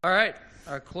All right,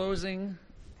 our closing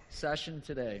session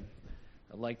today.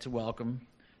 I'd like to welcome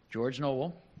George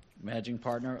Noble, Managing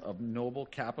Partner of Noble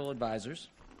Capital Advisors,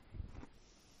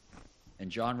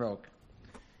 and John Roque,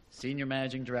 Senior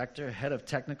Managing Director, Head of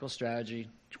Technical Strategy,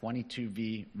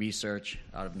 22V Research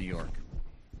out of New York.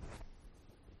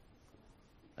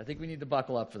 I think we need to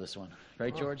buckle up for this one.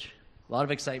 Right, George? A lot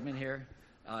of excitement here.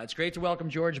 It's great to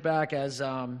welcome George back.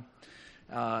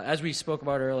 As we spoke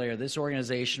about earlier, this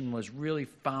organization was really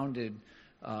founded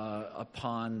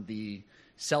upon the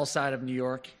sell side of New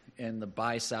York and the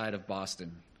buy side of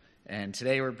Boston. And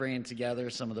today we're bringing together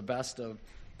some of the best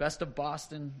of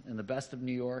Boston and the best of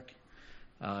New York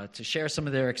to share some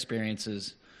of their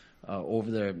experiences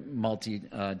over their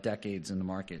multi-decades in the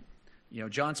market. You know,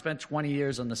 John spent 20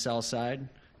 years on the sell side,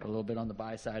 a little bit on the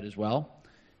buy side as well.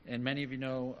 And many of you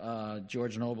know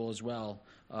George Noble as well.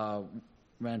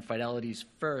 Ran Fidelity's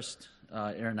first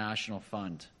international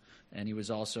fund, and he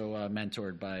was also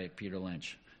mentored by Peter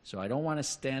Lynch. So I don't want to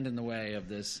stand in the way of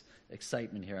this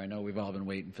excitement here. I know we've all been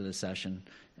waiting for this session,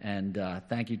 and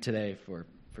thank you today for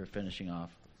finishing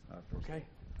off. Okay.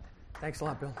 Thanks a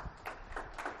lot, Bill.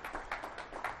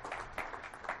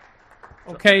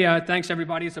 Okay, thanks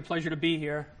everybody. It's a pleasure to be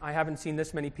here. I haven't seen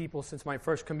this many people since my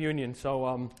first communion,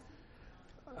 so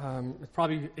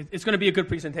it's going to be a good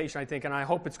presentation, I think, and I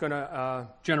hope it's going to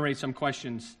generate some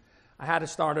questions. I had to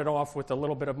start it off with a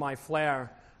little bit of my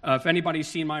flair. If anybody's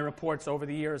seen my reports over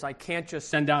the years, I can't just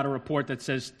send out a report that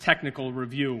says technical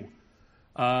review.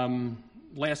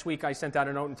 Last week I sent out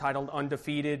a note entitled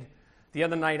Undefeated. The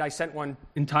other night I sent one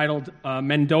entitled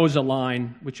Mendoza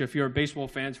Line, which if you're baseball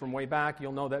fans from way back,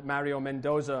 you'll know that Mario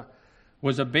Mendoza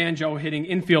was a banjo-hitting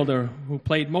infielder who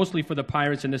played mostly for the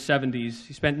Pirates in the 70s.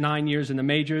 He spent 9 years in the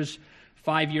majors.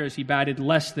 5 years he batted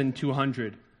less than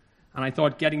 200. And I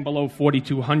thought getting below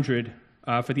 4,200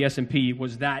 for the S&P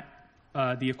was the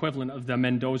equivalent of the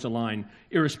Mendoza line,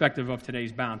 irrespective of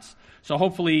today's bounce. So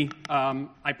hopefully,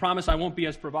 I promise I won't be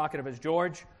as provocative as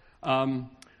George,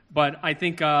 but I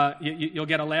think you'll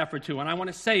get a laugh or two. And I want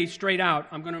to say straight out,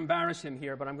 I'm going to embarrass him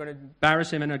here, but I'm going to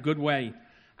embarrass him in a good way.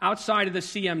 Outside of the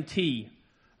CMT,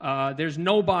 there's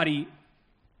nobody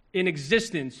in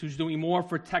existence who's doing more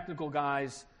for technical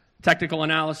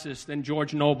analysis than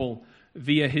George Noble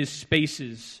via his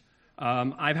spaces.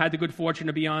 I've had the good fortune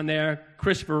to be on there.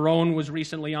 Chris Verone was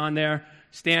recently on there,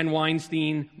 Stan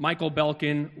Weinstein, Michael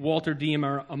Belkin, Walter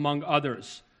Diemer, among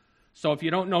others. So if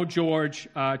you don't know George,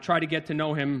 try to get to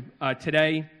know him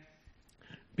today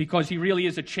because he really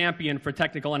is a champion for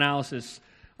technical analysis.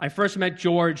 I first met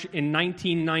George in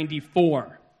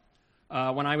 1994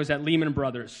 when I was at Lehman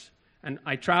Brothers. And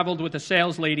I traveled with a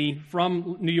sales lady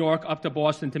from New York up to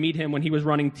Boston to meet him when he was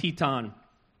running Teton.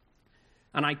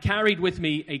 And I carried with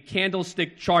me a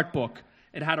candlestick chart book.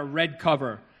 It had a red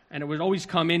cover. And it would always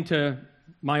come into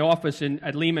my office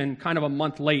at Lehman kind of a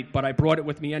month late, but I brought it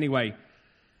with me anyway.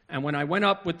 And when I went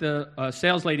up with the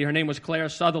sales lady, her name was Claire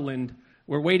Sutherland,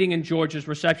 we're waiting in George's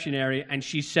reception area, and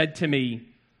she said to me,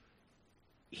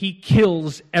 "He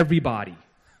kills everybody.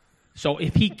 So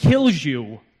if he kills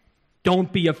you,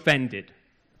 don't be offended."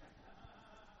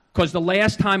 Because the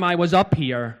last time I was up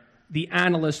here, the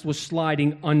analyst was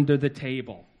sliding under the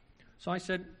table. So I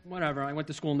said, whatever. I went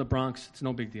to school in the Bronx. It's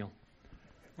no big deal.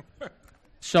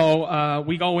 So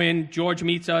we go in. George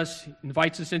meets us,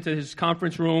 invites us into his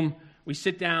conference room. We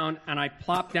sit down, and I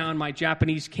plop down my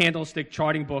Japanese candlestick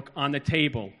charting book on the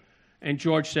table. And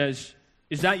George says,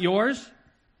 "Is that yours?"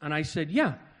 And I said,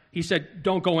 "Yeah." He said,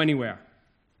 "Don't go anywhere."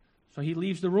 So he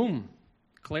leaves the room.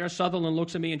 Claire Sutherland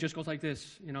looks at me and just goes like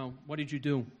this, "What did you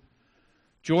do?"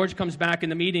 George comes back in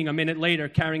the meeting a minute later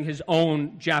carrying his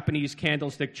own Japanese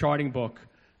candlestick charting book.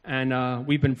 And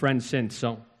we've been friends since,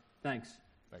 so thanks.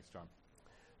 Thanks, John.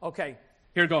 Okay,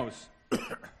 here goes.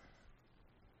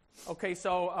 Okay,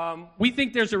 so we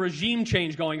think there's a regime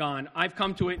change going on. I've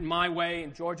come to it in my way,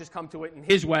 and George has come to it in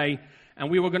his way. And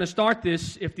we were going to start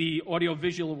this, if the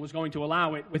audiovisual was going to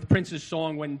allow it, with Prince's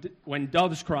song, When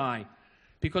Doves Cry.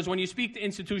 Because when you speak to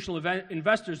institutional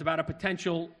investors about a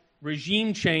potential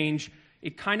regime change,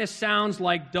 it kind of sounds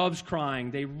like doves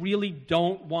crying. They really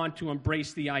don't want to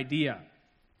embrace the idea.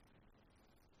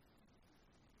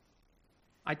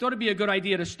 I thought it'd be a good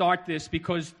idea to start this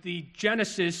because the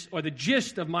genesis or the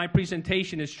gist of my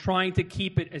presentation is trying to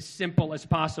keep it as simple as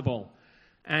possible.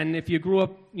 And if you grew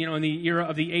up, in the era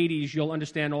of the 80s, you'll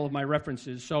understand all of my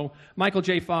references. So Michael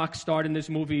J. Fox starred in this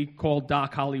movie called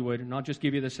Doc Hollywood, and I'll just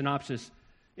give you the synopsis.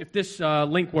 If this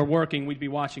link were working, we'd be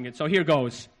watching it. So here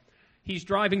goes. He's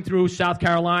driving through South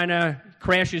Carolina,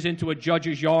 crashes into a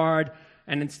judge's yard,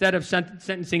 and instead of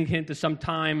sentencing him to some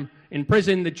time in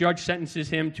prison, the judge sentences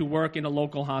him to work in a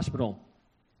local hospital.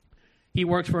 He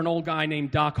works for an old guy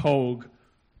named Doc Hogue,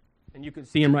 and you can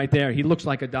see him right there. He looks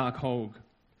like a Doc Hogue.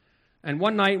 And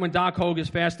one night when Doc Hogue is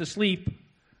fast asleep,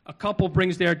 a couple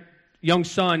brings their young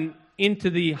son into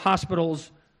the hospital,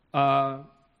 and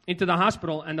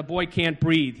the boy can't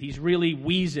breathe. He's really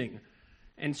wheezing.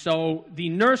 And so the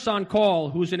nurse on call,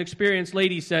 who's an experienced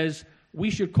lady, says, we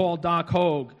should call Doc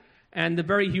Hogue. And the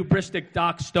very hubristic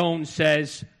Doc Stone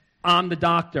says, I'm the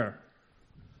doctor.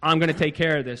 I'm going to take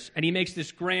care of this. And he makes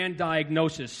this grand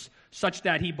diagnosis such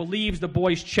that he believes the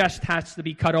boy's chest has to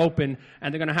be cut open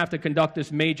and they're going to have to conduct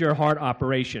this major heart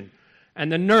operation.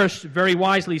 And the nurse very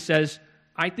wisely says,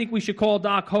 I think we should call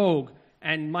Doc Hogue.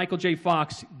 And Michael J.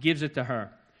 Fox gives it to her.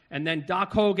 And then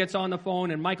Doc Hogue gets on the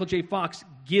phone and Michael J. Fox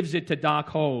gives it to Doc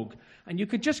Hogue. And you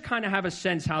could just kind of have a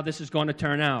sense how this is going to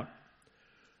turn out.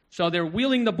 So they're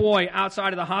wheeling the boy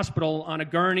outside of the hospital on a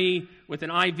gurney with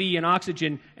an IV and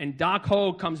oxygen, and Doc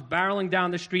Hogue comes barreling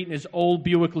down the street in his old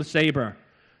Buick LeSabre.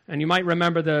 And you might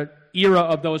remember the era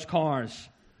of those cars.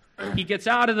 He gets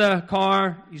out of the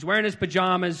car, he's wearing his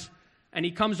pajamas, and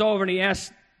he comes over and he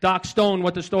asks Doc Stone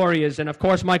what the story is. And of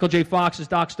course, Michael J. Fox, as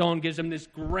Doc Stone, gives him this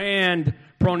grand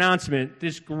pronouncement,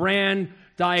 this grand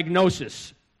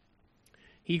diagnosis.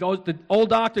 The old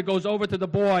doctor goes over to the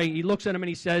boy, he looks at him and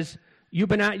he says, you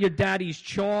been at your daddy's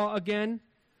chaw again?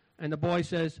 And the boy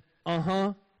says,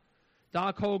 uh-huh.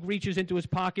 Doc Hogue reaches into his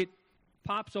pocket,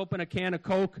 pops open a can of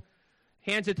Coke,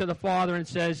 hands it to the father and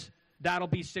says, that'll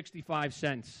be 65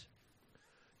 cents.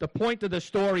 The point of the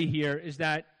story here is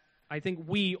that I think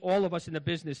all of us in the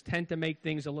business, tend to make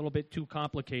things a little bit too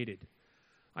complicated.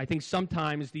 I think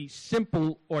sometimes the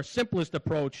simplest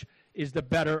approach is the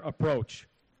better approach.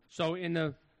 So in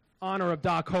the honor of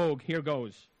Doc Hogue, here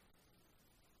goes.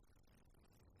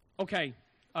 Okay,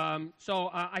 so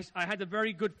I had the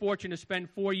very good fortune to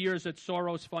spend 4 years at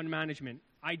Soros Fund Management.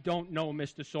 I don't know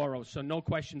Mr. Soros, so no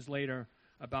questions later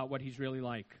about what he's really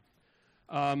like.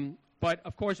 But,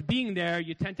 of course, being there,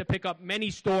 you tend to pick up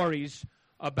many stories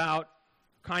about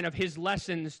kind of his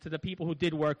lessons to the people who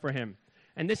did work for him.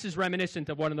 And this is reminiscent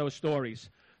of one of those stories.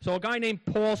 So a guy named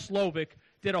Paul Slovic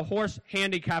did a horse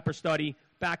handicapper study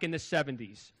back in the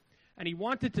 70s. And he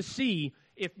wanted to see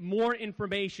if more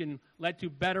information led to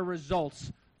better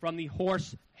results from the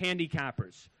horse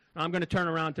handicappers. Now, I'm going to turn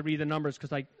around to read the numbers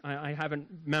because I haven't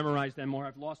memorized them or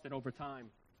I've lost it over time.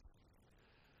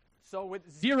 So with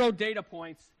 0 data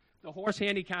points, the horse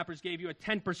handicappers gave you a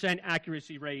 10%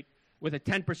 accuracy rate with a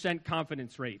 10%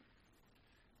 confidence rate.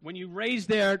 When you raise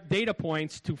their data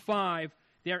points to 5,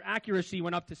 their accuracy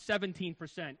went up to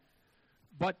 17%,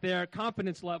 but their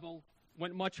confidence level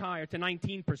went much higher to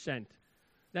 19%.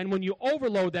 Then when you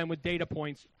overload them with data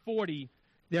points, 40,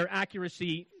 their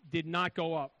accuracy did not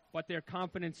go up, but their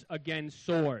confidence again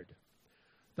soared.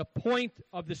 The point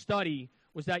of the study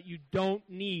was that you don't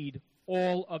need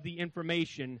all of the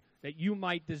information that you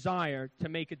might desire to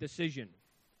make a decision.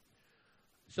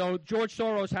 So George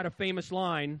Soros had a famous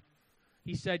line.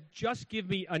 He said, just give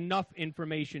me enough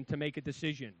information to make a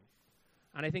decision.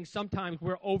 And I think sometimes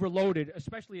we're overloaded,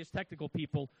 especially as technical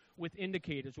people, with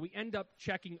indicators. We end up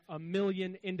checking 1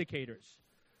 million indicators.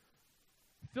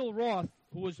 Phil Roth,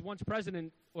 who was once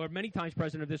president, or many times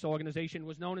president of this organization,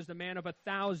 was known as the man of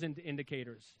 1,000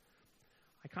 indicators.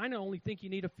 I kind of only think you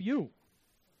need a few.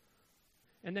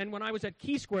 And then when I was at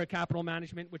Key Square Capital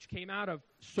Management, which came out of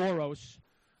Soros,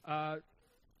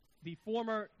 the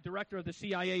former director of the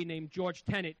CIA named George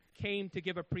Tenet came to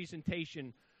give a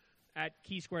presentation at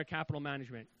Key Square Capital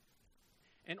Management.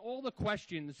 And all the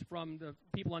questions from the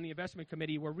people on the investment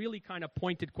committee were really kind of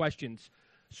pointed questions.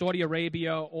 Saudi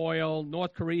Arabia, oil,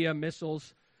 North Korea,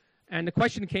 missiles. And the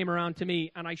question came around to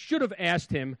me, and I should have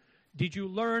asked him, did you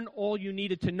learn all you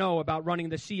needed to know about running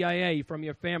the CIA from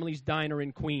your family's diner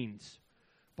in Queens?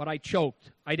 But I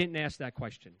choked. I didn't ask that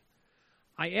question.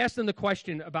 I asked him the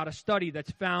question about a study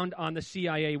that's found on the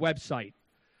CIA website,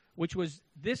 which was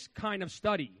this kind of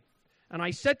study. And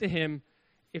I said to him,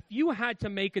 if you had to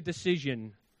make a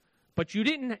decision, but you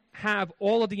didn't have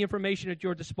all of the information at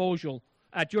your disposal,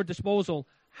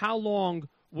 how long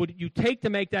would you take to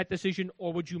make that decision,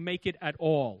 or would you make it at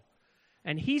all?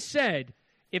 And he said,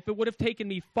 if it would have taken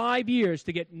me 5 years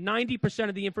to get 90%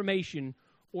 of the information,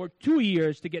 or 2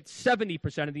 years to get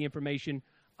 70% of the information,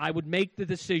 I would make the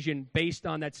decision based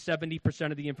on that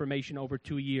 70% of the information over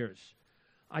 2 years.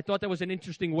 I thought that was an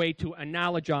interesting way to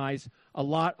analogize a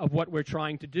lot of what we're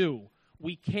trying to do.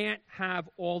 We can't have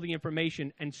all the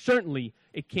information, and certainly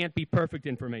it can't be perfect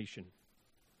information.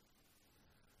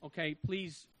 Okay,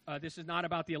 please, this is not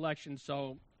about the election,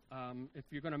 so if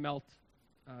you're going to melt,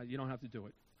 you don't have to do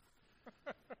it.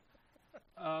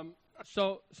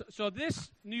 So this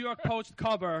New York Post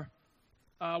cover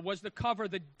was the cover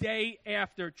the day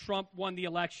after Trump won the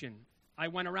election. I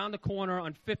went around the corner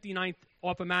on 59th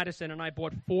off of Madison, and I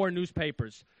bought 4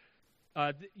 newspapers.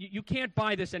 You can't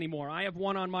buy this anymore. I have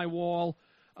one on my wall.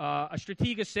 A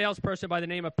Strategas salesperson by the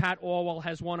name of Pat Orwell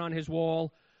has one on his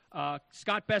wall.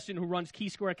 Scott Besson, who runs Key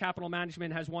Square Capital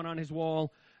Management, has one on his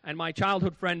wall. And my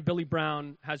childhood friend, Billy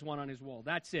Brown, has one on his wall.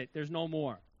 That's it. There's no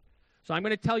more. So I'm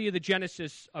going to tell you the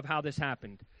genesis of how this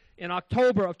happened. In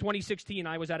October of 2016,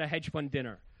 I was at a hedge fund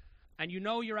dinner. And you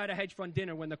know you're at a hedge fund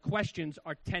dinner when the questions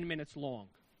are 10 minutes long.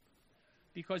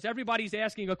 Because everybody's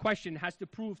asking a question has to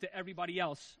prove to everybody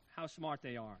else how smart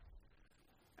they are.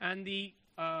 And the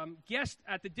guest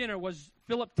at the dinner was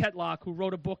Philip Tetlock, who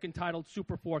wrote a book entitled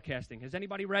Super Forecasting. Has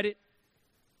anybody read it?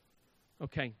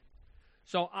 Okay.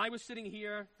 So I was sitting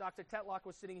here, Dr. Tetlock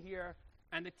was sitting here,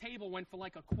 and the table went for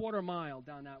like a quarter mile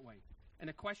down that way. And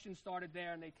the questions started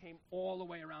there, and they came all the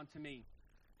way around to me.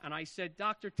 And I said,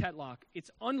 Dr. Tetlock,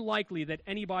 it's unlikely that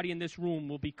anybody in this room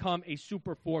will become a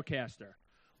super forecaster.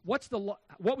 What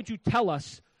would you tell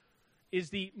us is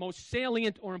the most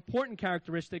salient or important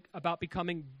characteristic about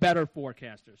becoming better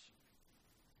forecasters?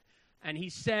 And he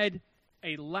said,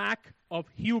 a lack of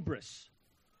hubris.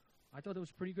 I thought that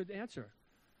was a pretty good answer.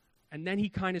 And then he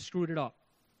kind of screwed it up.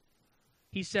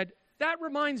 He said, that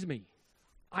reminds me,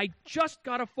 I just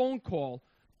got a phone call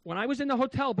when I was in the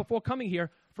hotel before coming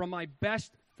here from my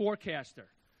best forecaster.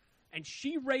 And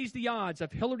she raised the odds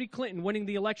of Hillary Clinton winning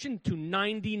the election to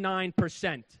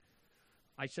 99%.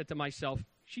 I said to myself,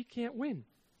 she can't win.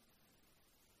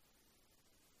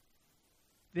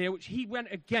 She went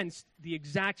against the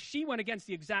exact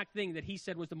thing that he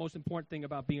said was the most important thing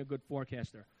about being a good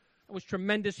forecaster. It was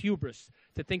tremendous hubris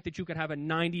to think that you could have a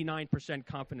 99%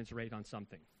 confidence rate on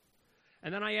something.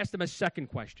 And then I asked him a second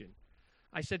question.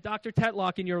 I said, Dr.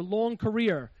 Tetlock, in your long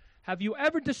career, have you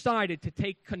ever decided to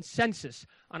take consensus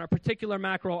on a particular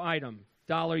macro item?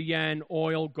 Dollar, yen,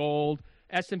 oil, gold,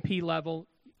 S&P level.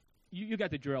 You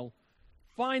got the drill.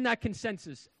 Find that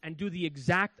consensus and do the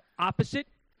exact opposite?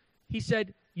 He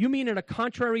said, you mean in a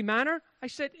contrary manner? I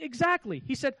said, exactly.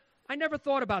 He said, I never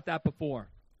thought about that before.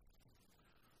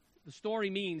 The story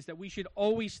means that we should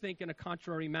always think in a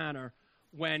contrary manner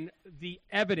when the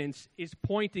evidence is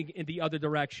pointing in the other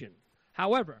direction.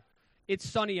 However, it's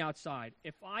sunny outside.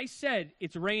 If I said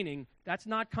it's raining, that's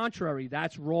not contrary,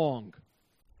 that's wrong.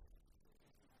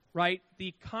 Right?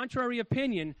 The contrary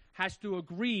opinion has to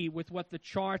agree with what the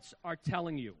charts are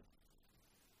telling you.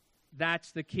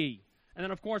 That's the key. And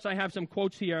then, of course, I have some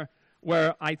quotes here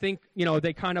where I think,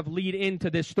 they kind of lead into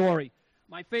this story.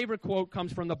 My favorite quote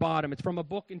comes from the bottom. It's from a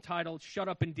book entitled Shut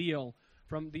Up and Deal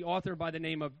from the author by the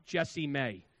name of Jesse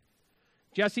May.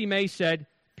 Jesse May said,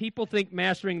 people think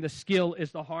mastering the skill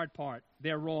is the hard part.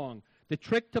 They're wrong. The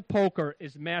trick to poker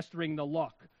is mastering the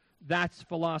luck. That's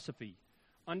philosophy.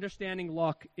 Understanding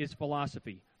luck is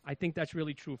philosophy. I think that's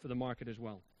really true for the market as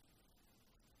well.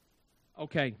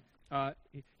 Okay,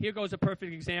 here goes a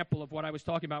perfect example of what I was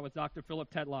talking about with Dr.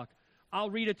 Philip Tetlock. I'll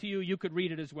read it to you. You could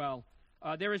read it as well.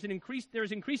 There is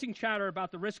increasing chatter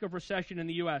about the risk of recession in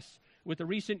the U.S., with the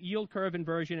recent yield curve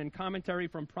inversion and commentary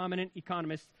from prominent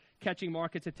economists catching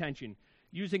markets' attention.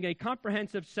 Using a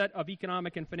comprehensive set of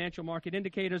economic and financial market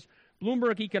indicators,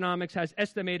 Bloomberg Economics has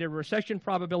estimated a recession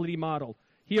probability model.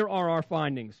 Here are our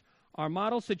findings. Our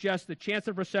model suggests the chance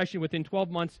of recession within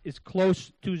 12 months is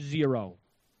close to 0.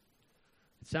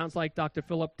 It sounds like Dr.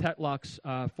 Philip Tetlock's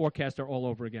forecaster all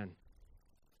over again.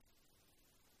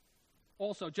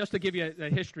 Also, just to give you a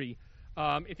history,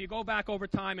 if you go back over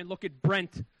time and look at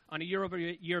Brent on a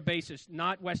year-over-year basis,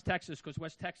 not West Texas, because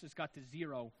West Texas got to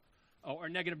 0, or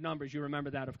negative numbers, you remember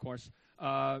that, of course.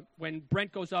 When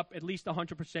Brent goes up at least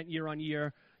 100%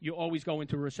 year-on-year, you always go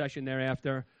into a recession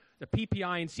thereafter. The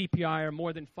PPI and CPI are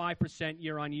more than 5%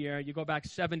 year-on-year. You go back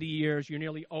 70 years, you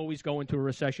nearly always go into a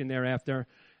recession thereafter.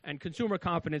 And consumer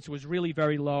confidence was really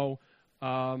very low.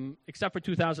 Except for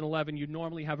 2011, you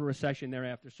normally have a recession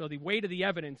thereafter. So the weight of the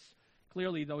evidence,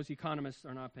 clearly those economists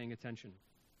are not paying attention.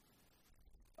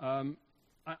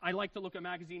 I like to look at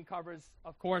magazine covers.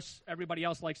 Of course, everybody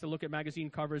else likes to look at magazine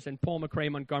covers, and Paul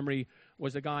McRae Montgomery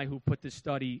was the guy who put this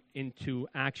study into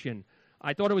action.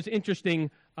 I thought it was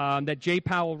interesting that Jay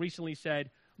Powell recently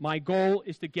said, my goal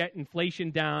is to get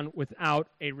inflation down without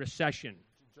a recession.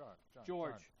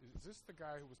 George. Is this the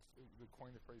guy who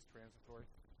coined the phrase transitory?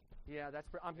 Yeah,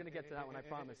 I'm going to get to that one, I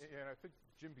promise. And I think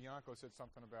Jim Bianco said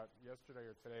something about yesterday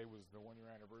or today was the one-year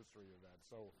anniversary of that.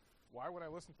 So why would I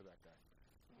listen to that guy?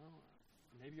 Well,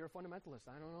 maybe you're a fundamentalist.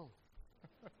 I don't know.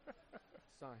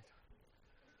 Sorry.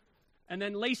 And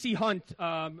then Lacey Hunt.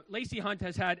 Lacey Hunt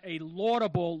has had a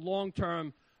laudable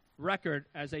long-term record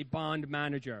as a bond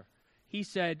manager. he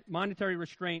said monetary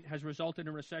restraint has resulted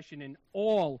in recession in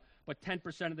all but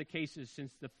 10% of the cases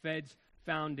since the Fed's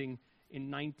founding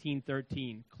in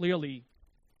 1913. Clearly,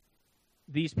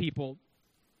 these people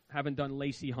haven't done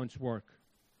Lacey Hunt's work.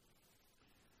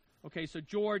 Okay, so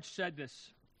George said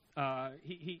this.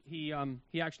 He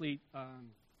actually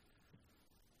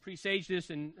presaged this,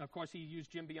 and of course he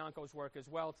used Jim Bianco's work as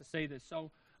well to say this. So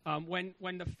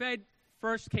when the Fed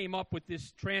first came up with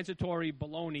this transitory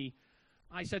baloney,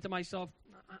 I said to myself,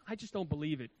 I just don't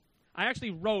believe it. I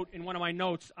actually wrote in one of my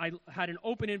notes, I had an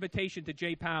open invitation to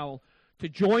Jay Powell to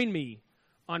join me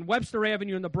on Webster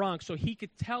Avenue in the Bronx so he could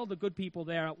tell the good people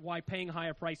there why paying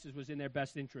higher prices was in their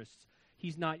best interests.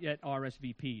 He's not yet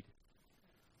RSVP'd.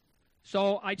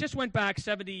 So I just went back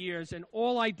 70 years, and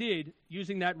all I did,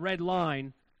 using that red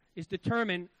line, is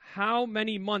determine how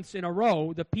many months in a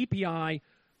row the PPI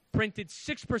printed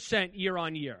 6% year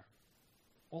on year.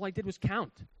 All I did was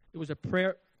count. It was a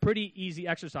pretty easy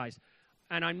exercise.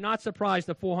 And I'm not surprised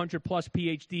the 400-plus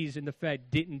PhDs in the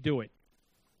Fed didn't do it.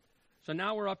 So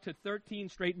now we're up to 13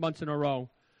 straight months in a row.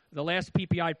 The last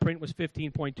PPI print was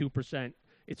 15.2%.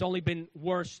 It's only been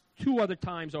worse 2 other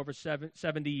times over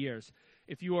 70 years.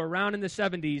 If you were around in the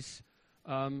 70s,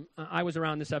 I was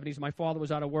around in the 70s. My father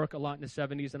was out of work a lot in the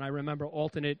 70s, and I remember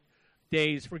alternate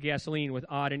days for gasoline with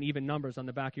odd and even numbers on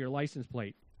the back of your license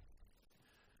plate.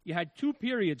 You had 2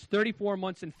 periods, 34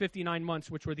 months and 59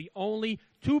 months, which were the only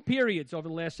 2 periods over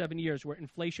the last 7 years where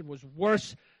inflation was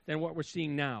worse than what we're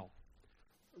seeing now.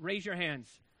 Raise your hands.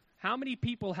 How many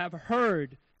people have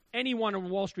heard anyone on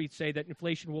Wall Street say that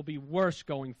inflation will be worse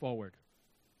going forward?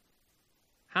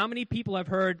 How many people have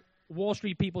heard Wall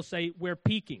Street people say we're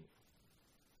peaking?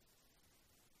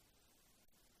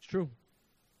 It's true.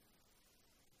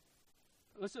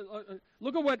 Listen,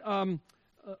 look at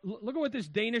what this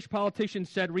Danish politician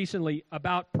said recently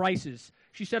about prices.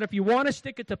 She said, if you want to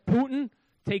stick it to Putin,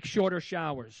 take shorter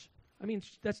showers. I mean,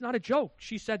 that's not a joke.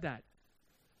 She said that.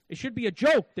 It should be a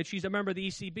joke that she's a member of the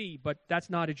ECB, but that's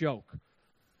not a joke.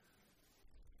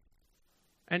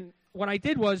 And what I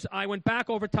did was I went back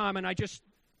over time and I just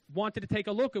wanted to take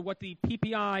a look at what the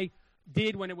PPI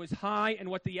did when it was high and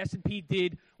what the S&P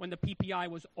did when the PPI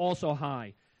was also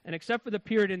high. And except for the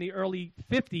period in the early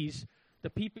 50s,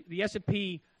 the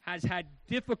S&P has had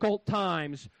difficult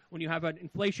times when you have an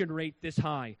inflation rate this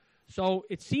high. So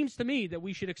it seems to me that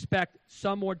we should expect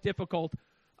some more difficult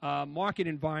market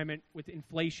environment with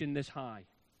inflation this high.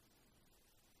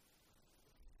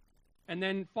 And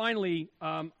then finally,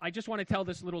 I just want to tell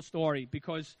this little story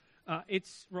because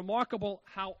it's remarkable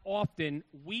how often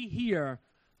we hear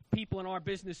people in our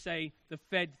business say the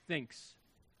Fed thinks.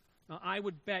 Now, I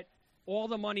would bet all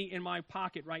the money in my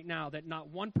pocket right now that not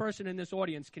one person in this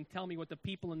audience can tell me what the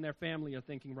people in their family are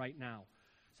thinking right now.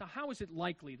 So how is it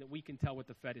likely that we can tell what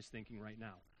the Fed is thinking right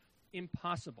now?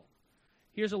 Impossible.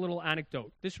 Here's a little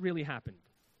anecdote. This really happened.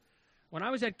 When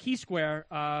I was at Key Square,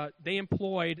 they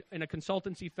employed, in a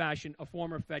consultancy fashion, a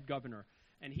former Fed governor.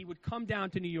 And he would come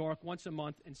down to New York once a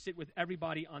month and sit with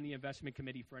everybody on the investment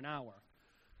committee for an hour.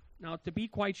 Now, to be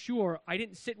quite sure, I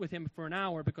didn't sit with him for an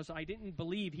hour because I didn't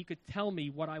believe he could tell me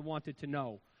what I wanted to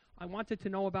know. I wanted to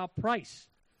know about price.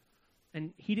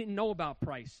 And he didn't know about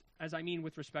price, as I mean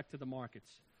with respect to the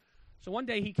markets. So one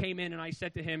day he came in and I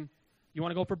said to him, you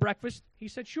want to go for breakfast? He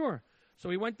said, sure. So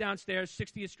we went downstairs,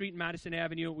 60th Street and Madison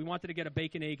Avenue. We wanted to get a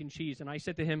bacon, egg, and cheese. And I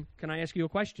said to him, can I ask you a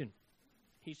question?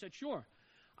 He said, sure.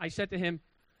 I said to him,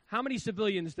 how many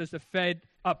civilians does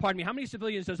how many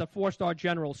civilians does a 4-star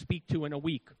general speak to in a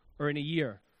week or in a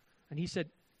year? And he said,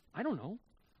 I don't know.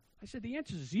 I said, the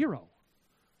answer is 0.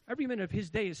 Every minute of his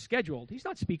day is scheduled. He's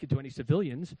not speaking to any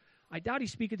civilians. I doubt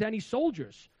he's speaking to any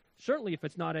soldiers. Certainly if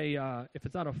it's not a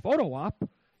photo op,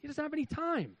 he doesn't have any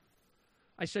time.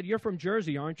 I said, you're from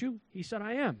Jersey, aren't you? He said,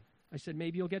 I am. I said,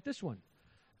 maybe you'll get this one.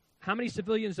 How many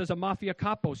civilians does a mafia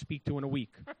capo speak to in a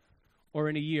week or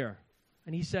in a year?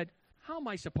 And he said, how am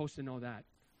I supposed to know that?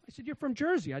 I said, you're from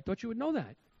Jersey. I thought you would know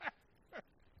that.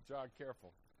 Jog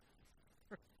careful.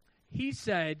 He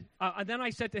said, and then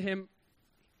I said to him,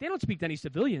 they don't speak to any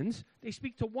civilians. They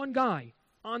speak to one guy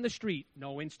on the street.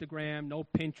 No Instagram, no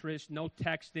Pinterest, no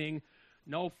texting,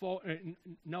 no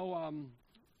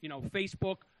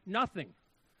Facebook, nothing.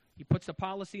 He puts the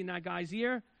policy in that guy's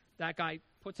ear. That guy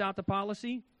puts out the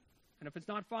policy. And if it's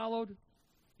not followed,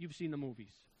 you've seen the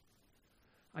movies.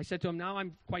 I said to him, now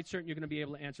I'm quite certain you're going to be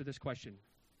able to answer this question.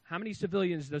 How many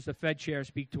civilians does the Fed chair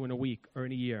speak to in a week or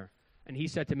in a year? And he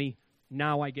said to me,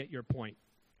 now I get your point.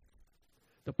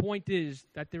 The point is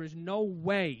that there is no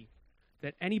way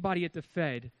that anybody at the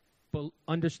Fed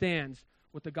understands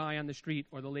what the guy on the street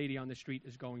or the lady on the street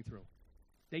is going through.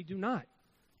 They do not.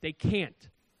 They can't.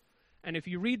 And if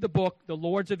you read the book, The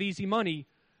Lords of Easy Money,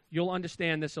 you'll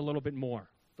understand this a little bit more.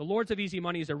 The Lords of Easy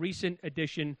Money is a recent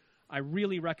edition. I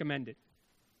really recommend it.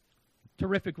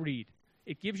 Terrific read.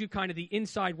 It gives you kind of the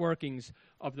inside workings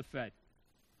of the Fed.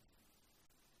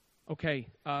 Okay,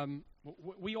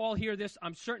 we all hear this.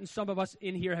 I'm certain some of us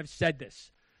in here have said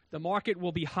this. The market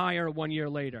will be higher 1 year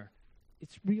later.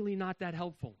 It's really not that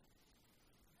helpful.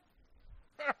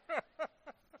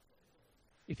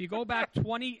 If you go back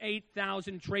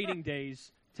 28,000 trading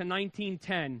days to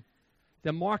 1910,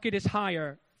 the market is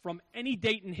higher from any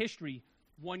date in history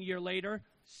 1 year later,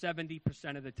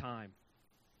 70% of the time.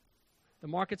 The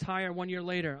market's higher 1 year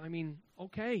later. I mean,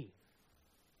 okay.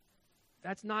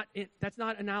 That's not it. That's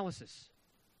not analysis.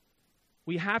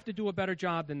 We have to do a better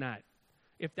job than that.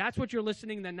 If that's what you're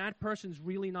listening, then that person's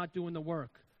really not doing the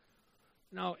work.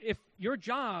 Now, if your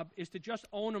job is to just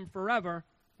own them forever,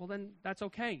 well, then that's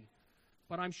okay.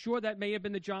 But I'm sure that may have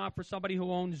been the job for somebody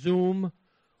who owns Zoom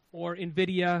or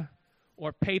NVIDIA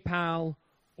or PayPal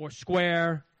or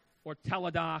Square or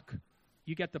Teladoc.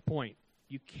 You get the point.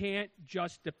 You can't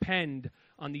just depend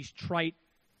on these trite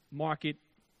market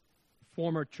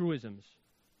former truisms.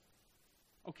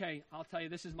 Okay, I'll tell you,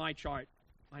 this is my chart.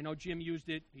 I know Jim used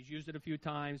it. He's used it a few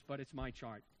times, but it's my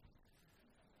chart.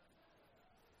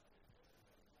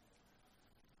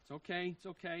 It's okay. It's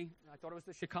okay. I thought it was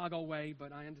the Chicago way,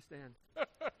 but I understand.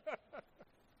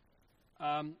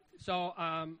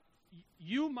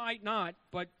 You might not,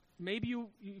 but maybe you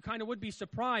kind of would be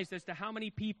surprised as to how many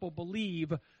people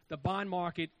believe the bond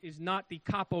market is not the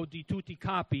capo di tutti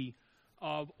capi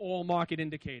of all market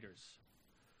indicators.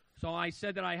 So I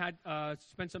said that I had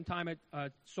spent some time at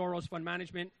Soros Fund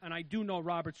Management, and I do know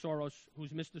Robert Soros,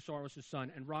 who's Mr. Soros'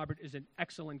 son, and Robert is an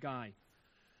excellent guy.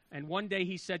 And one day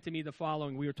he said to me the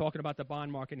following. We were talking about the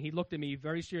bond market, and he looked at me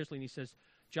very seriously, and he says,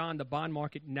 John, the bond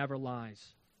market never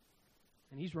lies.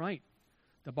 And he's right.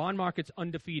 The bond market's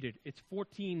undefeated. It's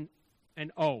 14-0,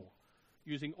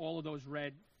 using all of those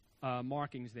red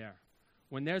markings there.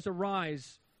 When there's a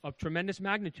rise of tremendous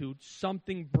magnitude,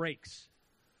 something breaks.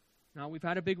 Now, we've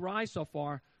had a big rise so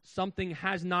far. Something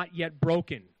has not yet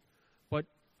broken. But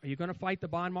are you going to fight the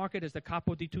bond market as the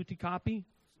capo di tutti capi?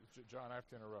 John, I have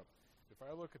to interrupt. If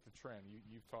I look at the trend,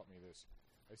 you've taught me this.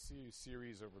 I see a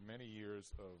series over many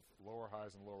years of lower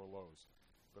highs and lower lows.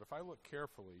 But if I look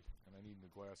carefully, and I need new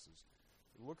glasses,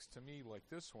 it looks to me like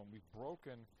this one, we've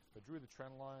broken. I drew the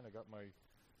trend line. I got my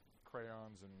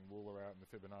crayons and ruler out and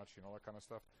the Fibonacci and all that kind of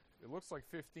stuff. It looks like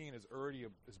 15 is already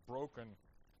is broken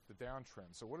the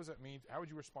downtrend. So what does that mean? How would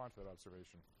you respond to that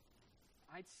observation?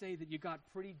 I'd say that you got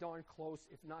pretty darn close,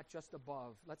 if not just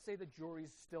above. Let's say the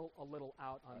jury's still a little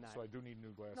out on that. So I do need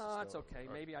new glasses. No, that's still. okay.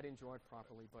 Right. Maybe I didn't draw it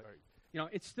properly, but Right. you know,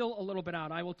 it's still a little bit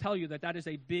out. I will tell you that is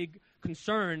a big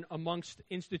concern amongst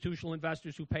institutional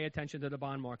investors who pay attention to the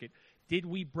bond market. Did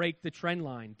we break the trend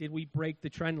line? Did we break the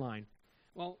trend line?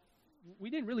 Well, we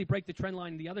didn't really break the trend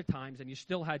line the other times, and you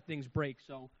still had things break.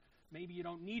 So maybe you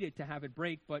don't need it to have it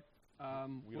break, but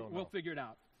we'll figure it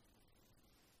out.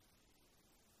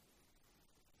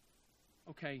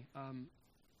 Okay,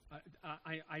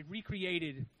 I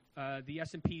recreated the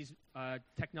S&P's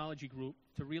technology group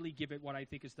to really give it what I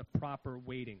think is the proper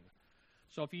weighting.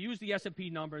 So if you use the S&P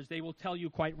numbers, they will tell you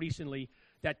quite recently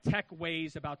that tech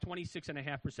weighs about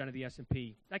 26.5% of the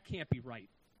S&P. That can't be right.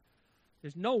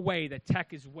 There's no way that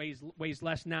tech weighs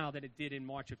less now than it did in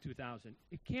March of 2000.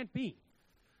 It can't be.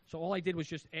 So all I did was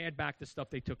just add back the stuff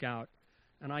they took out,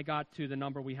 and I got to the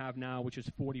number we have now, which is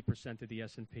 40% of the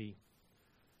S&P.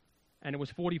 And it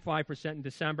was 45% in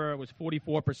December. It was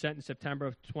 44% in September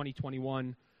of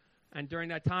 2021. And during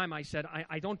that time, I said,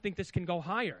 I don't think this can go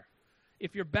higher.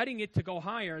 If you're betting it to go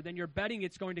higher, then you're betting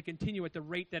it's going to continue at the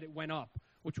rate that it went up,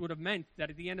 which would have meant that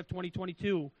at the end of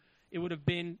 2022, it would have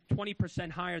been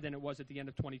 20% higher than it was at the end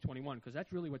of 2021, because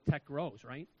that's really what tech grows,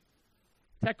 right?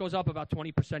 Tech goes up about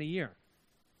 20% a year.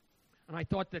 And I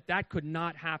thought that could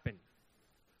not happen.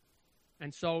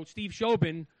 And so Steve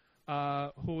Shobin,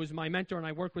 who was my mentor, and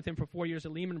I worked with him for 4 years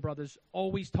at Lehman Brothers,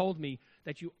 always told me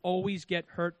that you always get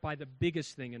hurt by the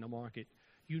biggest thing in the market.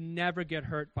 You never get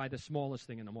hurt by the smallest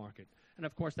thing in the market. And,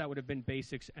 of course, that would have been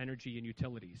basics, energy, and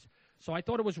utilities. So I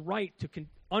thought it was right to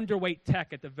underweight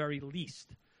tech at the very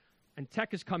least. And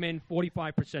tech has come in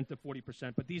 45% to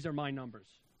 40%, but these are my numbers.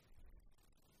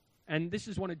 And this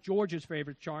is one of George's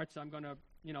favorite charts. I'm going to,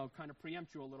 kind of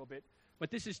preempt you a little bit. But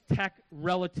this is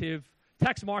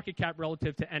tech's market cap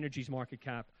relative to energy's market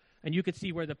cap. And you could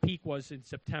see where the peak was in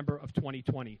September of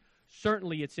 2020.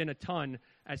 Certainly it's in a ton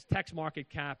as tech's market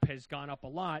cap has gone up a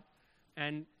lot,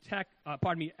 and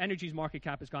energy's market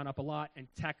cap has gone up a lot, and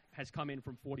tech has come in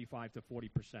from 45 to 40%.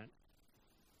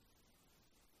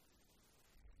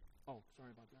 Oh,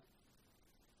 sorry about that.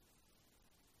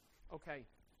 Okay.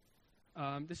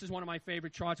 This is one of my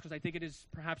favorite charts because I think it is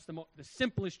perhaps the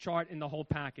simplest chart in the whole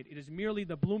packet. It is merely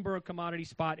the Bloomberg Commodity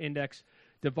Spot Index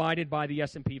divided by the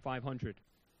S&P 500.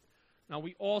 Now,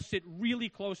 we all sit really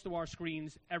close to our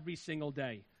screens every single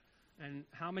day. And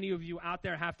how many of you out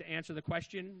there have to answer the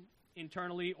question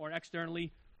internally or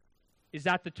externally, is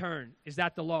that the turn? Is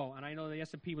that the low? And I know the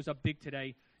S&P was up big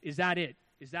today. Is that it?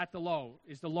 Is that the low?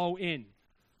 Is the low in?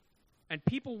 And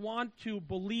people want to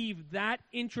believe that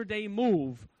intraday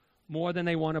move more than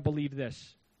they want to believe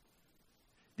this.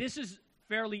 This is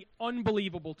fairly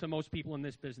unbelievable to most people in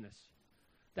this business,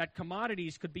 that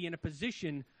commodities could be in a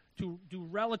position to do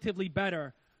relatively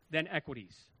better than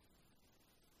equities.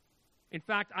 In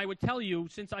fact, I would tell you,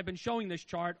 since I've been showing this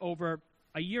chart over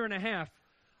a year and a half,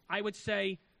 I would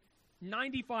say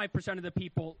 95% of the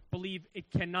people believe it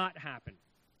cannot happen.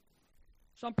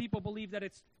 Some people believe that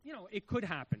it could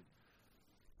happen.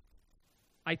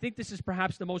 I think this is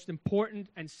perhaps the most important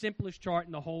and simplest chart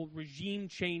in the whole regime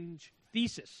change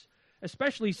thesis,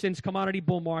 especially since commodity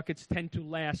bull markets tend to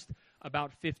last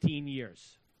about 15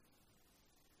 years.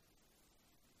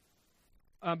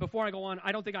 Before I go on,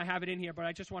 I don't think I have it in here, but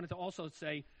I just wanted to also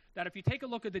say that if you take a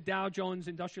look at the Dow Jones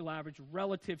Industrial Average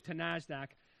relative to NASDAQ,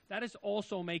 that is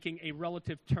also making a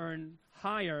relative turn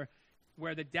higher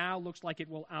where the Dow looks like it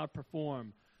will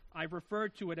outperform. I've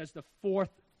referred to it as the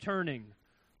fourth turning.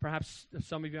 Perhaps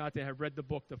some of you out there have read the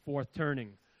book, The Fourth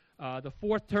Turning. The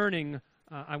fourth turning,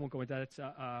 I won't go into that. It's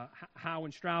Howe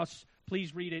and Strauss.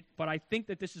 Please read it. But I think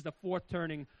that this is the fourth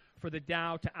turning for the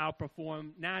Dow to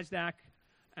outperform NASDAQ,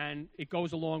 and it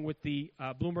goes along with the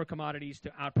Bloomberg Commodities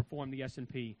to outperform the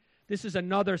S&P. This is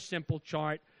another simple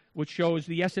chart which shows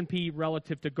the S&P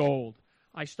relative to gold.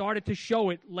 I started to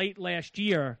show it late last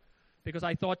year because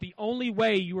I thought the only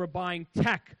way you were buying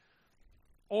tech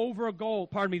over gold,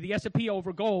 the S&P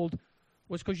over gold,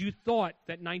 was because you thought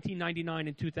that 1999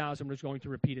 and 2000 was going to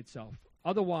repeat itself.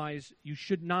 Otherwise, you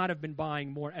should not have been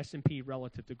buying more S&P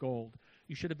relative to gold.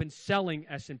 You should have been selling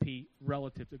S&P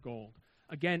relative to gold.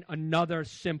 Again, another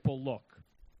simple look.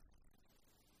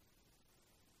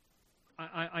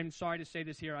 I'm sorry to say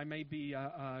this here. I may be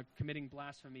committing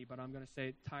blasphemy, but I'm going to say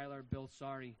it. Tyler, Bill,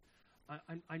 sorry.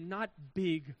 I'm not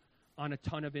big on a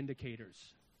ton of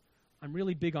indicators. I'm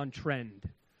really big on trend.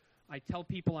 I tell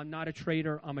people I'm not a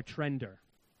trader, I'm a trender.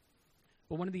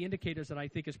 But one of the indicators that I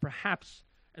think is perhaps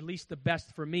at least the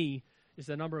best for me is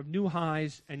the number of new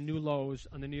highs and new lows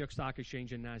on the New York Stock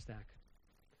Exchange and NASDAQ.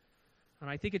 And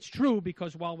I think it's true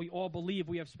because while we all believe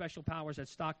we have special powers as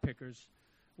stock pickers,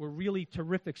 we're really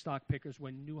terrific stock pickers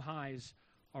when new highs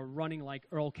are running like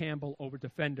Earl Campbell over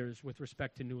defenders with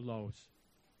respect to new lows.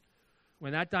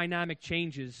 When that dynamic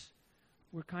changes,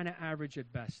 we're kind of average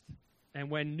at best. And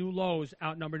when new lows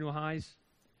outnumber new highs,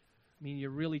 I mean, you're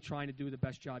really trying to do the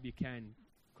best job you can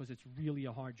because it's really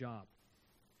a hard job.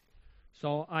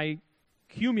 So I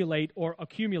accumulate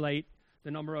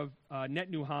the number of net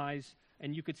new highs,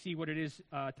 and you could see what it is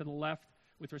to the left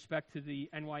with respect to the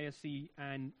NYSE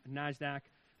and NASDAQ,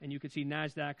 and you can see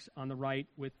NASDAQ's on the right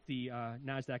with the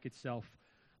NASDAQ itself.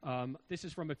 This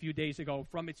is from a few days ago.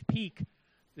 From its peak,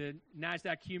 the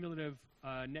NASDAQ cumulative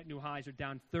net new highs are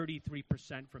down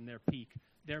 33% from their peak.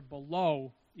 They're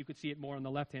below, you could see it more on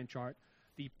the left-hand chart,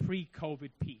 the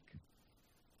pre-COVID peak.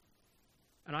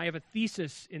 And I have a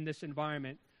thesis in this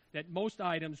environment that most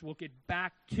items will get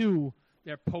back to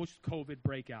their post-COVID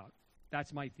breakout.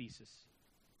 That's my thesis.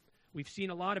 We've seen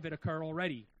a lot of it occur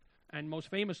already. And most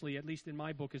famously, at least in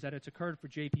my book, is that it's occurred for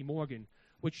J.P. Morgan,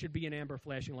 which should be an amber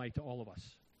flashing light to all of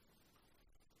us.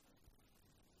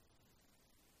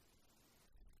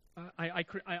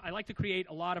 I like to create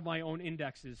a lot of my own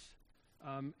indexes,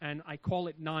 and I call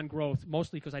it non-growth,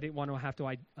 mostly because I didn't want to have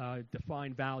to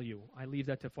define value. I leave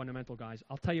that to fundamental guys.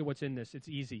 I'll tell you what's in this. It's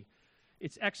easy.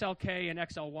 It's XLK and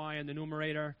XLY in the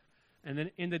numerator, and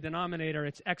then in the denominator,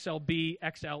 it's XLB,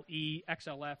 XLE,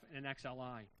 XLF, and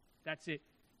XLI. That's it.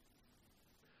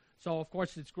 So, of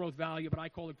course, it's growth value, but I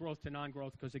call it growth to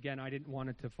non-growth because, again, I didn't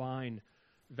want to define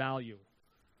value.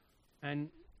 And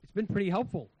it's been pretty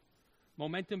helpful.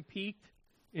 Momentum peaked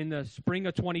in the spring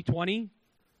of 2020.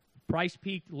 Price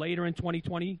peaked later in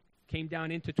 2020, came down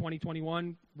into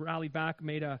 2021, rallied back,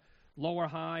 made a lower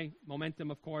high. Momentum,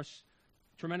 of course,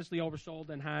 tremendously oversold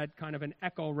and had kind of an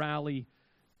echo rally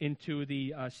into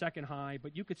the second high.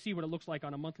 But you could see what it looks like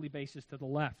on a monthly basis to the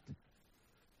left.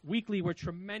 Weekly, we're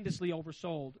tremendously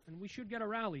oversold, and we should get a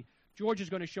rally. George is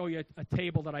going to show you a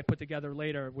table that I put together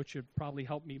later, which should probably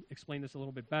help me explain this a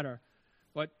little bit better.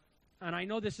 And I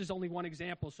know this is only one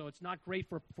example, so it's not great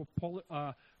for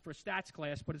stats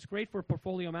class, but it's great for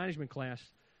portfolio management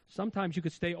class. sometimes you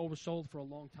could stay oversold for a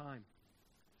long time.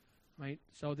 Right?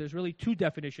 So there's really two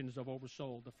definitions of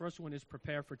oversold. The first one is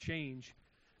prepare for change,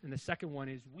 and the second one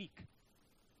is weak.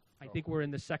 I think we're in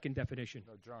the second definition.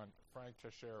 No, John, Frank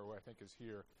Teixeira, who I think is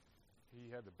here, he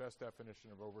had the best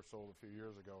definition of oversold a few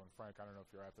years ago. And Frank, I don't know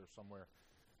if you're out there somewhere,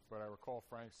 but I recall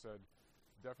Frank said,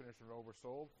 definition of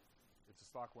oversold, it's a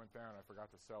stock went down, I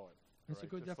forgot to sell it. That's a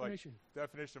good Just definition. Like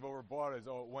definition of overbought is,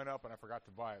 oh, it went up and I forgot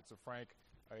to buy it. So Frank,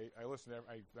 I listen to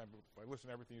I listen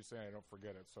to everything you say and I don't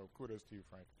forget it. So kudos to you,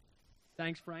 Frank.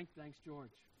 Thanks, Frank. Thanks,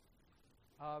 George.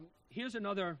 Here's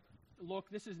another look.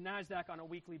 This is NASDAQ on a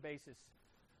weekly basis.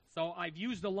 So I've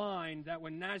used the line that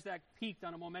when NASDAQ peaked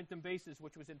on a momentum basis,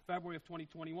 which was in February of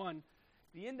 2021,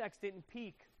 the index didn't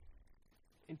peak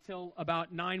until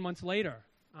about 9 months later.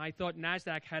 I thought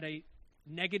NASDAQ had a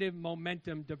negative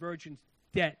momentum divergence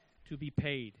debt to be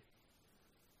paid.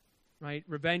 Right?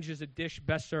 Revenge is a dish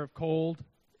best served cold.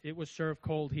 It was served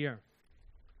cold here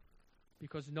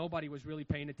because nobody was really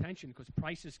paying attention because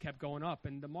prices kept going up.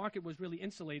 And the market was really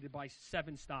insulated by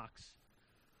 7 stocks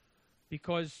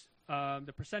because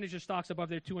the percentage of stocks above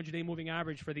their 200-day moving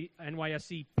average for the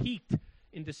NYSE peaked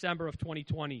in December of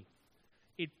 2020.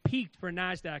 It peaked for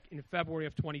NASDAQ in February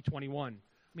of 2021. I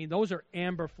mean, those are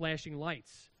amber flashing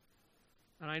lights.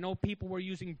 And I know people were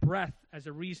using breath as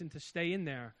a reason to stay in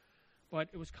there, but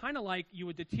it was kind of like you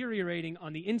were deteriorating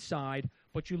on the inside,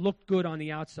 but you looked good on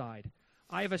the outside.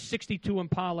 I have a 62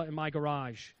 Impala in my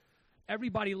garage.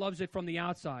 Everybody loves it from the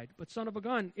outside, but son of a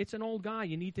gun, it's an old guy.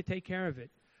 You need to take care of it.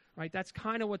 Right? That's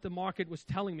kind of what the market was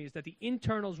telling me, is that the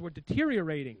internals were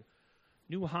deteriorating.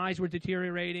 New highs were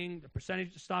deteriorating. The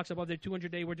percentage of stocks above their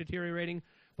 200-day were deteriorating.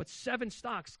 But 7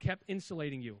 stocks kept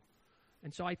insulating you.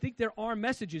 And so I think there are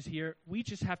messages here. We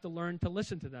just have to learn to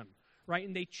listen to them. Right?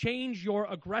 And they change your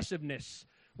aggressiveness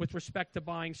with respect to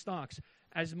buying stocks.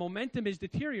 As momentum is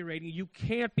deteriorating, you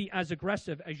can't be as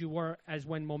aggressive as you were as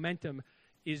when momentum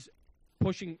is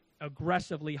pushing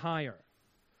aggressively higher.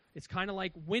 It's kind of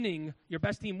like winning, your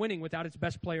best team winning without its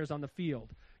best players on the field.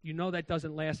 You know that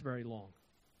doesn't last very long.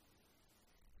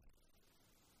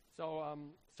 So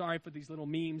sorry for these little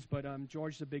memes, but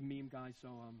George is a big meme guy. So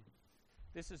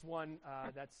this is one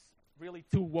that's really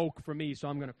too woke for me, so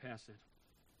I'm going to pass it.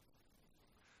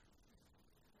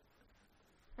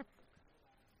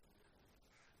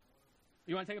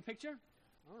 You want to take a picture?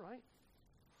 All right.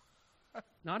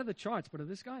 Not of the charts, but of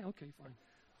this guy? Okay, fine.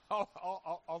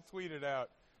 I'll tweet it out.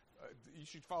 You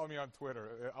should follow me on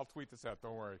Twitter. I'll tweet this out.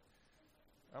 Don't worry.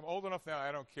 I'm old enough now.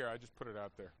 I don't care. I just put it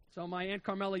out there. So my Aunt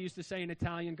Carmela used to say in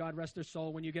Italian, God rest her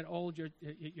soul, when you get old,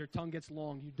 your tongue gets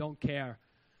long. You don't care.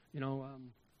 You know,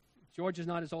 George is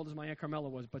not as old as my Aunt Carmela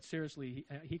was, but seriously,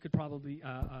 he could probably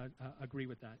agree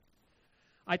with that.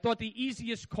 I thought the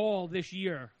easiest call this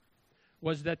year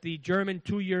was that the German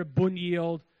 2-year Bund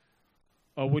yield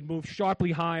would move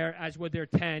sharply higher, as would their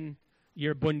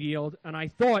 10-year Bund yield. And I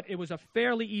thought it was a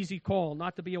fairly easy call,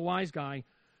 not to be a wise guy,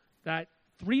 that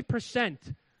 3%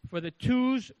 for the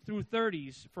 2s through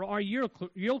 30s for our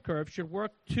yield curve should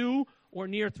work 2 or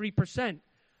near 3%.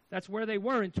 That's where they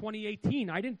were in 2018.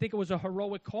 I didn't think it was a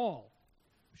heroic call.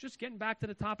 It was just getting back to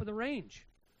the top of the range.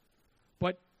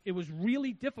 But it was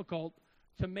really difficult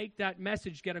to make that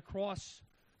message get across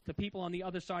to people on the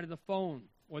other side of the phone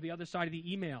or the other side of the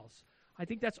emails. I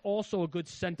think that's also a good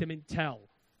sentiment tell.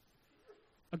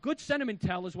 A good sentiment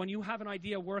tell is when you have an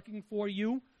idea working for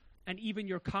you and even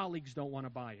your colleagues don't want to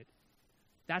buy it.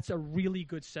 That's a really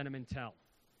good sentiment tell.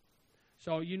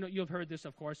 So you know, you've heard this,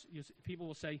 of course. People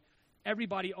will say,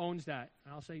 everybody owns that.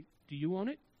 And I'll say, do you own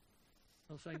it?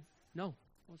 They'll say, no.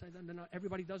 I'll say, then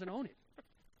everybody doesn't own it.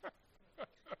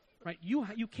 Right?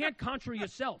 You can't contra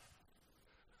yourself.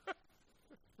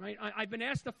 Right? I've been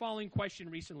asked the following question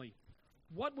recently.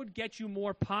 What would get you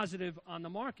more positive on the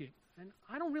market? And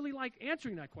I don't really like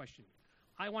answering that question.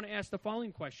 I want to ask the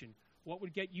following question. What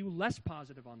would get you less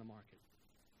positive on the market?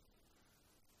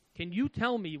 Can you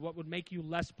tell me what would make you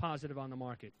less positive on the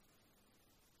market?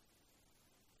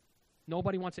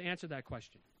 Nobody wants to answer that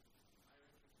question.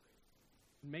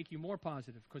 Make you more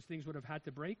positive because things would have had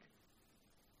to break?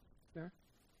 Fair?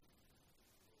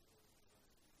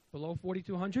 Below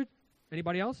 4,200?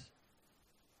 Anybody else?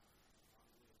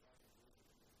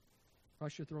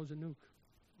 Russia throws a nuke.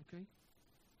 Okay.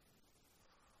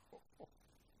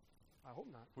 I hope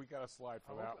not. We got a slide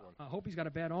for that one. I hope he's got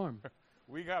a bad arm.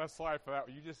 We got a slide for that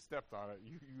one. You just stepped on it.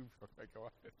 You go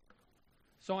ahead.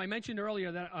 So I mentioned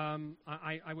earlier that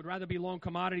I would rather be long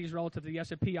commodities relative to the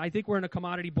S&P. I think we're in a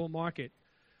commodity bull market.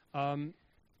 In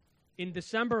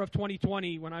December of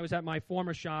 2020, when I was at my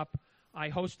former shop, I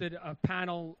hosted a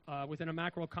panel within a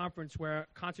macro conference where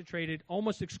concentrated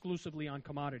almost exclusively on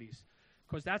commodities.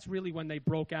 because that's really when they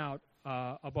broke out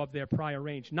above their prior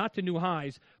range. Not to new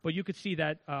highs, but you could see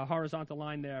that horizontal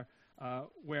line there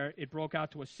where it broke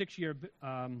out to a 6-year,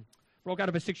 broke out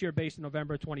of a 6-year base in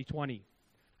November 2020.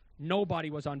 Nobody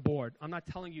was on board. I'm not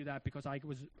telling you that because I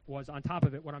was on top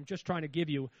of it. What I'm just trying to give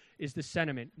you is the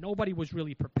sentiment. Nobody was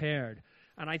really prepared.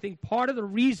 And I think part of the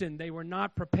reason they were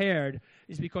not prepared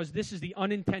is because this is the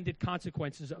unintended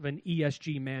consequences of an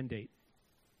ESG mandate.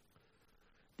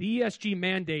 The ESG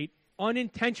mandate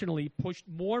unintentionally pushed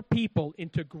more people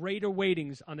into greater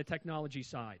weightings on the technology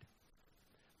side.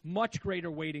 Much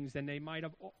greater weightings than they might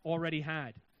have already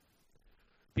had.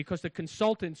 Because the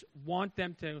consultants want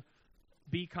them to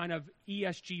be kind of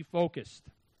ESG focused.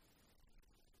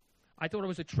 I thought it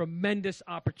was a tremendous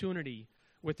opportunity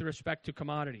with respect to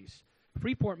commodities.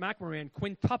 Freeport-McMoRan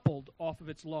quintupled off of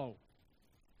its low.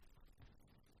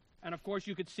 And of course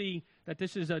you could see that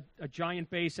this is a giant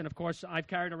base, and of course I've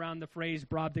carried around the phrase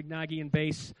Brobdingnagian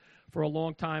base for a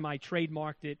long time. I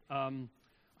trademarked it. I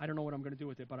don't know what I'm going to do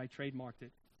with it, but I trademarked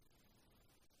it.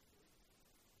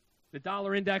 The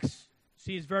dollar index,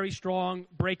 see, is very strong,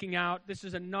 breaking out. This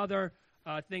is another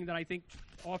thing that I think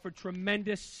offered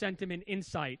tremendous sentiment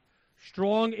insight.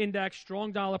 Strong index,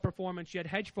 strong dollar performance, yet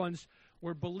hedge funds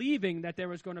were believing that there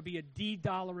was going to be a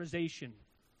de-dollarization.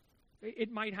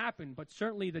 It might happen, but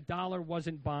certainly the dollar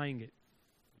wasn't buying it.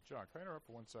 John, can I interrupt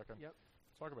for 1 second? Yep.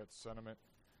 Talk about sentiment.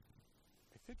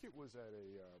 I think it was at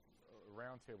a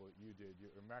roundtable that you did,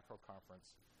 a macro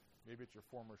conference, maybe at your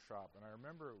former shop, and I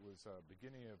remember it was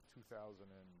beginning of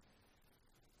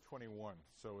 2021,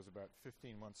 so it was about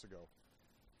 15 months ago.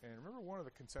 And I remember one of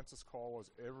the consensus call was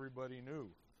everybody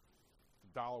knew the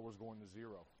dollar was going to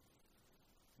zero.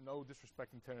 No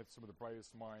disrespecting tenants, some of the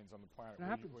brightest minds on the planet. It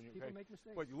happens. People make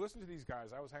mistakes. But you listen to these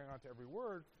guys, I was hanging on to every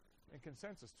word, and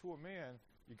consensus, to a man,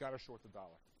 you got to short the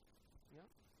dollar. Yeah.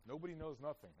 Nobody knows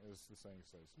nothing, as the saying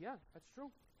says. Yeah, that's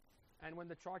true. And when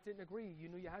the chart didn't agree, you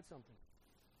knew you had something.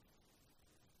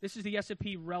 This is the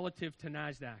S&P relative to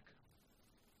NASDAQ.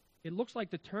 It looks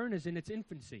like the turn is in its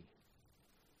infancy.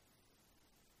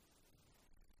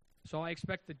 So I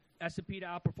expect the S&P to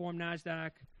outperform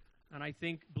NASDAQ, and I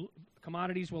think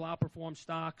commodities will outperform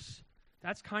stocks.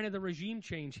 That's kind of the regime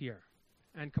change here.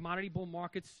 And commodity bull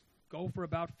markets go for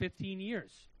about 15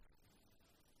 years.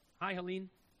 Hi, Helene.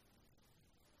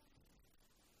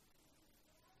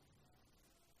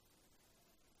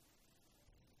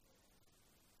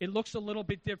 It looks a little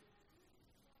bit different.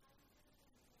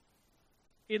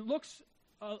 It looks,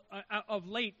 of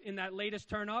late, in that latest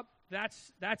turn up,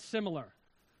 that's similar.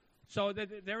 So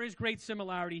there is great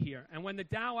similarity here. And when the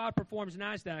Dow outperforms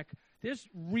NASDAQ, there's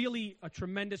really a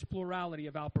tremendous plurality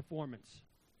of outperformance.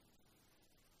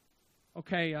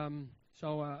 Okay,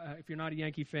 if you're not a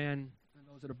Yankee fan,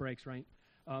 those are the breaks, right?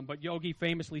 But Yogi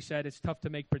famously said it's tough to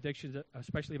make predictions,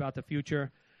 especially about the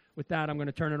future. With that, I'm going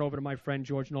to turn it over to my friend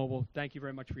George Noble. Thank you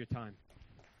very much for your time.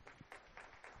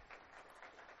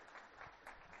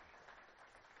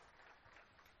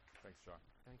 Thanks, John.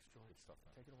 Thanks, George. Good stuff,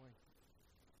 man. Take it away.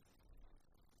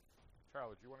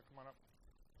 Tyler, do you want to come on up?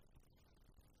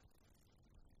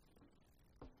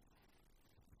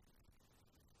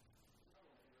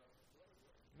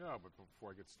 No, but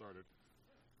before I get started.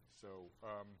 So,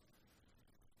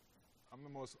 I'm the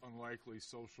most unlikely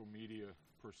social media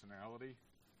personality,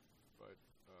 but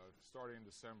starting in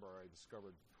December, I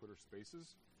discovered Twitter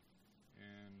Spaces,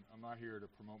 and I'm not here to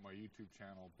promote my YouTube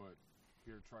channel, but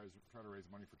here to try to raise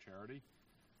money for charity.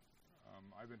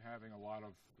 I've been having a lot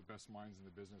of the best minds in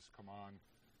the business come on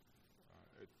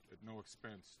at no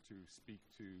expense to speak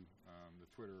to the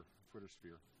Twitter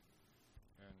sphere,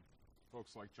 and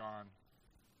folks like John,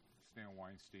 Stan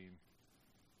Weinstein,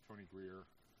 Tony Greer,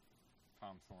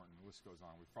 Tom Thornton, the list goes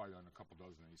on. We've probably done a couple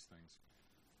dozen of these things,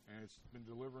 and it's been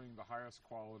delivering the highest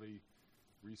quality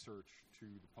research to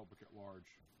the public at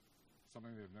large,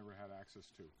 something they've never had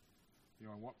access to. You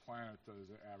know, on what planet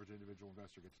does an average individual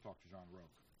investor get to talk to John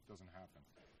Roque? Doesn't happen.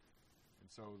 And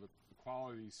so the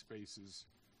quality of these spaces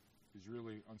is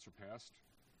really unsurpassed,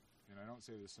 and I don't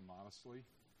say this immodestly.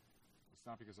 It's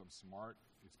not because I'm smart,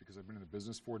 it's because I've been in the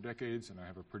business 4 decades and I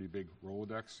have a pretty big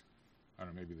Rolodex. I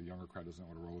don't know, maybe the younger crowd doesn't know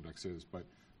what a Rolodex is, but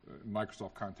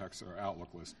Microsoft contacts our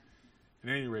Outlook list. At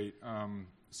any rate,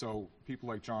 so people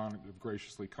like John have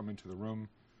graciously come into the room,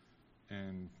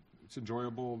 and it's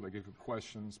enjoyable, they get good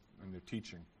questions, and they're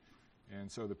teaching. And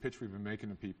so the pitch we've been making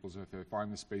to people is if they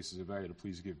find the spaces of value, to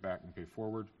please give back and pay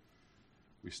forward.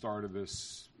 We started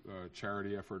this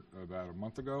charity effort about a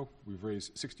month ago. We've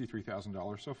raised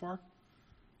 $63,000 so far,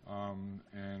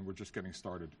 and we're just getting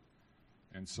started.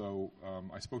 And so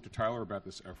I spoke to Tyler about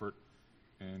this effort,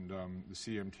 and the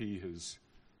CMT has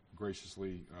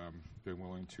graciously been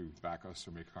willing to back us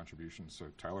or make contributions. So,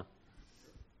 Tyler?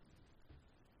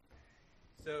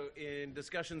 So in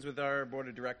discussions with our board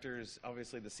of directors,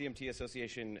 obviously the CMT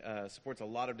Association supports a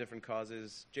lot of different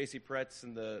causes. J.C. Pretz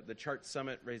and the Chart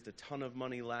Summit raised a ton of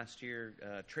money last year.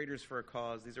 Traders for a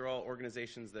Cause. These are all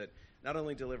organizations that not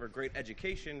only deliver great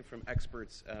education from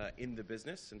experts in the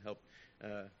business and help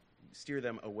steer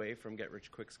them away from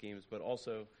get-rich-quick schemes, but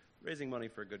also raising money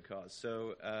for a good cause.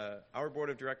 So our board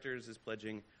of directors is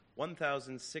pledging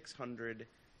 $1,618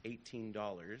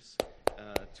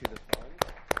 to the fund.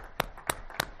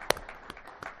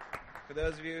 For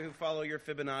those of you who follow your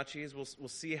Fibonacci's, we'll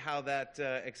see how that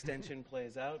extension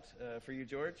plays out for you,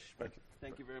 George. But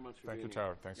thank you very much for being here. Thank you,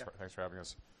 Tyler. Thanks for having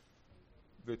us.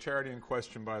 The charity in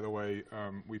question, by the way,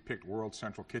 we picked World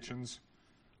Central Kitchens.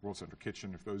 World Central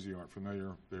Kitchen, if those of you aren't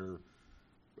familiar, they're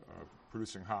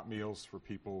producing hot meals for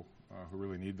people who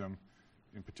really need them.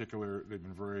 In particular, they've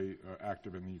been very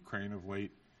active in the Ukraine of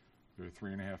late. There are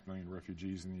 3.5 million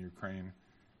refugees in the Ukraine,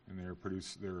 and they're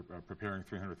preparing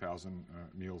 300,000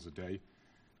 meals a day.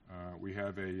 We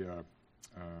have a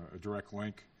direct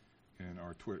link in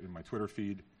my Twitter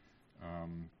feed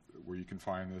where you can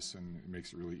find this, and it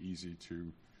makes it really easy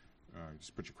to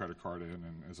just put your credit card in.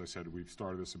 And as I said, we've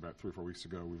started this about 3 or 4 weeks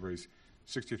ago. We've raised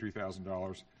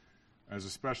 $63,000. As a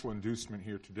special inducement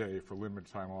here today for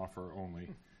limited time offer only,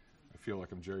 I feel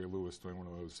like I'm Jerry Lewis doing one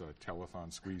of those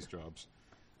telethon squeeze jobs.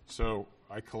 So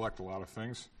I collect a lot of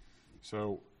things.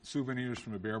 So souvenirs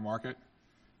from the bear market.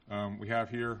 We have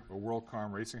here a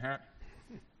WorldCom racing hat,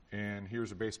 and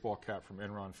here's a baseball cap from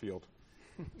Enron Field.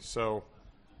 So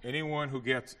anyone who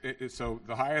gets it, so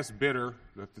the highest bidder,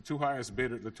 the two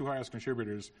highest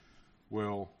contributors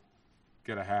will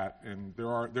get a hat, and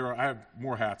I have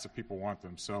more hats if people want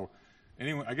them. So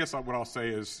anyone, I guess what I'll say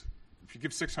is, if you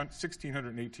give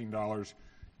 $1,618,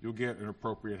 you'll get an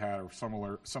appropriate hat or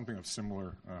something of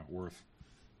similar worth.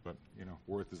 But,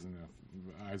 worth is in the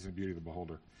eyes and beauty of the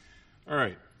beholder. All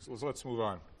right, so let's move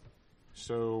on.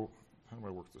 So how do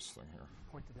I work this thing here?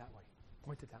 Point it that way.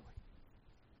 Point it that way.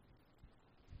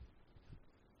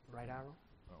 Right arrow.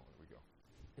 Oh, there we go.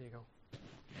 There you go.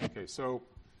 Okay, so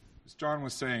as John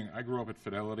was saying, I grew up at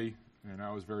Fidelity, and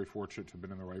I was very fortunate to have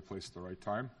been in the right place at the right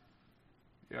time.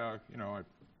 Yeah, I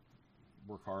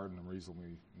work hard and I'm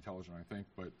reasonably intelligent, I think,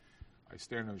 but I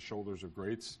stand on the shoulders of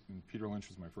greats, and Peter Lynch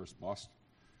was my first boss.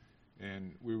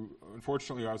 And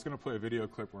unfortunately, I was going to play a video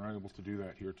clip. We're not able to do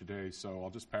that here today, so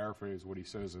I'll just paraphrase what he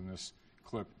says in this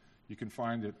clip. You can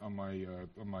find it on my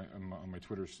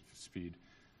Twitter feed.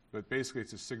 But basically,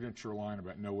 it's a signature line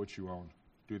about know what you own,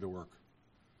 do the work.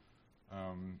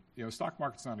 The stock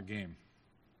market's not a game.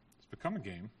 It's become a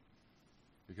game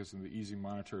because of the easy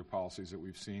monetary policies that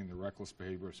we've seen, the reckless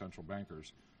behavior of central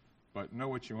bankers. But know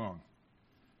what you own.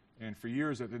 And for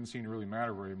years, that didn't seem to really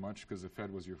matter very much because the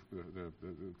Fed was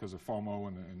because of FOMO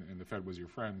and the Fed was your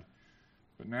friend.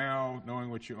 But now,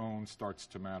 knowing what you own starts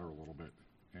to matter a little bit.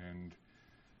 And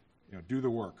do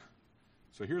the work.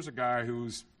 So here's a guy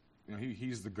who's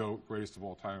he's the GOAT, greatest of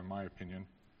all time in my opinion,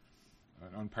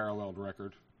 an unparalleled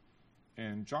record.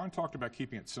 And John talked about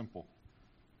keeping it simple.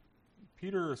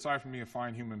 Peter, aside from being a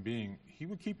fine human being, he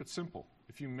would keep it simple.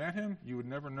 If you met him, you would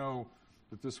never know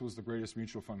that this was the greatest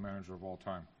mutual fund manager of all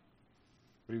time.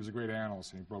 But he was a great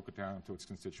analyst, and he broke it down into its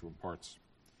constituent parts.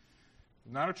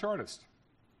 Not a chartist.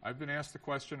 I've been asked the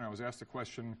question. I was asked the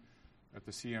question at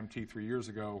the CMT 3 years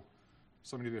ago,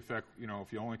 something to the effect,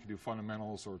 if you only could do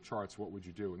fundamentals or charts, what would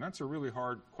you do? And that's a really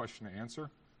hard question to answer.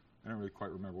 I don't really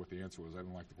quite remember what the answer was. I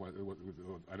didn't like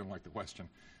the question.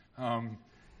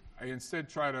 I instead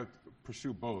try to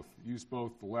pursue both, use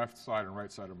both the left side and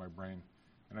right side of my brain.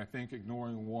 And I think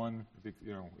ignoring one at the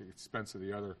expense of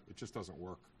the other, it just doesn't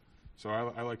work. So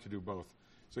I like to do both.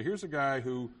 So here's a guy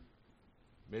who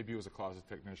maybe was a closet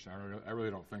technician. I really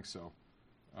don't think so.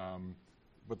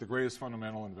 But the greatest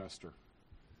fundamental investor.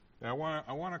 Now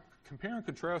I want to compare and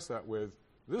contrast that with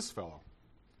this fellow.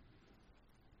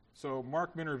 So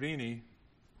Mark Minervini,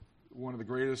 one of the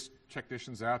greatest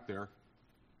technicians out there,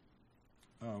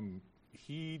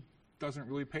 he doesn't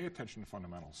really pay attention to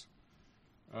fundamentals.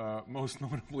 Most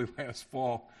notably last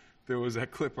fall, there was that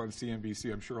clip on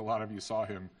CNBC, I'm sure a lot of you saw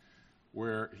him,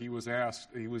 where he was asked,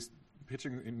 he was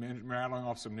pitching, rattling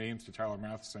off some names to Tyler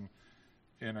Matheson,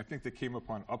 and I think they came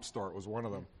upon Upstart was one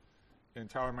of them. And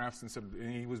Tyler Matheson said,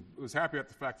 and he was happy at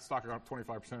the fact the stock got up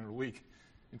 25% in a week.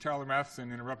 And Tyler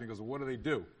Matheson interrupted and goes, well, what do they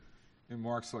do? And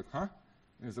Mark's like, huh?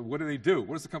 And he said, what do they do?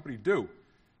 What does the company do?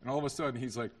 And all of a sudden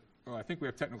he's like, oh, I think we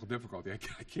have technical difficulty.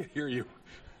 I can't hear you.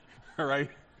 All right?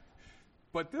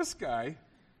 But this guy,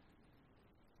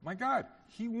 my God,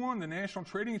 he won the National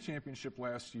Trading Championship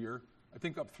last year I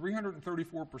think up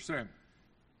 334%.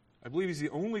 I believe he's the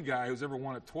only guy who's ever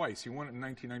won it twice. He won it in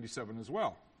 1997 as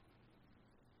well.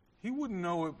 He wouldn't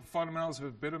know the fundamentals if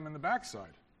it bit him in the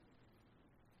backside.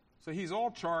 So he's all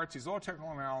charts, he's all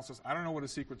technical analysis. I don't know what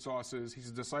his secret sauce is. He's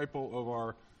a disciple of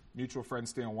our mutual friend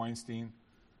Stan Weinstein.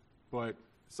 But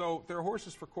so there are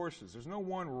horses for courses. There's no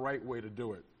one right way to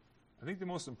do it. I think the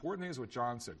most important thing is what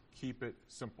John said. Keep it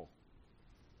simple.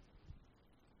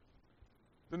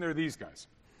 Then there are these guys,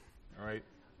 all right,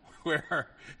 where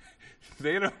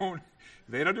they don't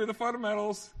do the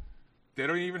fundamentals. They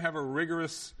don't even have a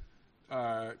rigorous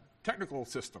technical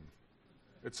system.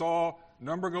 It's all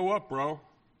number go up, bro,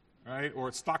 right? Or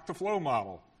it's stock to flow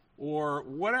model or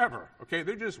whatever, okay?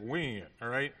 They're just winging it, all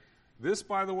right? This,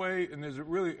 by the way, and there's a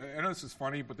really, I know this is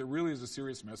funny, but there really is a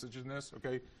serious message in this,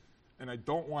 okay? And I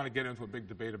don't want to get into a big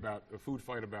debate about a food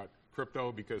fight about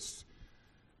crypto because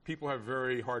people have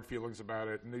very hard feelings about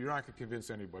it, and you're not going to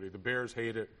convince anybody. The bears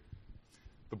hate it,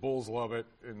 the bulls love it,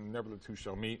 and never the two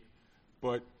shall meet.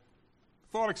 But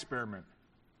thought experiment.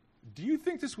 Do you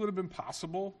think this would have been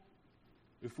possible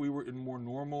if we were in more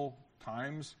normal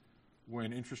times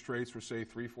when interest rates were, say,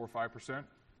 3, 4, 5%?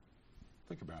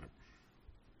 Think about it.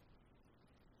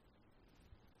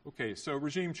 Okay, so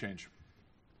regime change.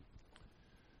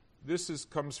 This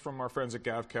comes from our friends at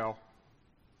GavCal.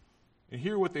 And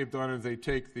here what they've done is they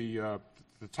take the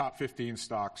top 15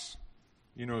 stocks,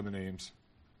 you know the names.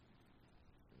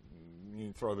 You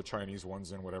can throw the Chinese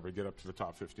ones in, whatever, get up to the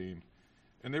top 15.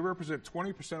 And they represent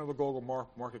 20% of the global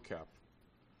market cap.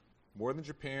 More than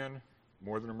Japan,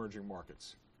 more than emerging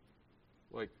markets.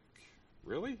 Like,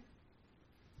 really?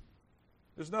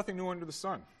 There's nothing new under the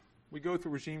sun. We go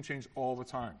through regime change all the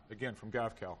time, again, from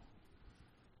GavCal.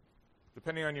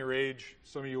 Depending on your age,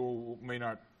 some of you may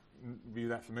not be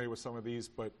that familiar with some of these,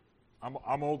 but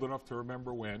I'm old enough to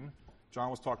remember when. John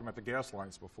was talking about the gas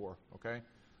lines before, okay?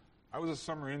 I was a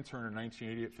summer intern in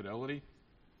 1980 at Fidelity.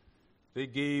 They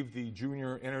gave the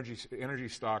junior energy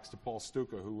stocks to Paul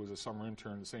Stuka, who was a summer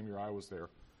intern the same year I was there.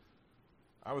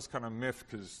 I was kind of miffed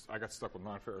because I got stuck with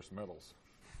non-ferrous metals.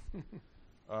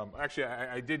 Actually,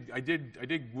 I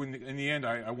did win. In the end,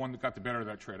 I got the better of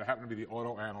that trade. I happened to be the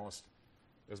auto analyst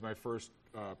as my first,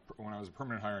 when I was a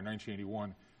permanent hire in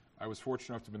 1981. I was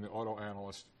fortunate enough to have been the auto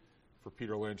analyst for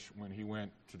Peter Lynch when he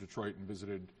went to Detroit and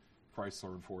visited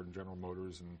Chrysler and Ford and General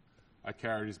Motors. And I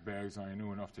carried his bags, and I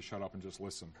knew enough to shut up and just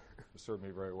listen. It served me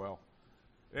very well.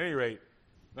 At any rate,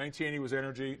 1980 was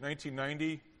energy.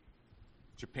 1990,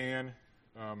 Japan.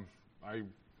 I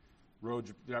rode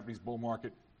the Japanese bull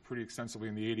market pretty extensively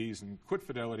in the 80s and quit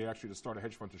Fidelity actually to start a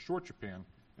hedge fund to short Japan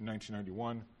in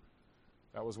 1991.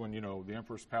 That was when, the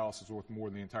Emperor's Palace was worth more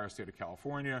than the entire state of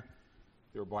California.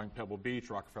 They were buying Pebble Beach,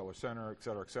 Rockefeller Center, et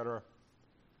cetera, et cetera.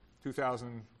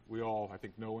 2000, we all, I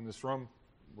think, know in this room,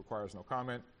 requires no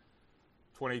comment.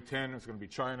 2010, it's going to be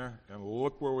China, and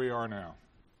look where we are now.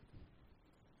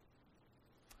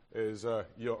 As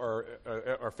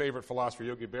our favorite philosopher,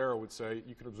 Yogi Berra, would say,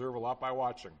 you can observe a lot by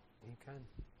watching. You can.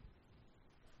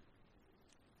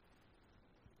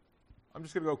 I'm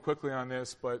just going to go quickly on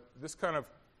this, but this kind of,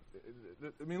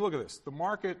 look at this. The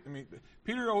market,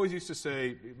 Peter always used to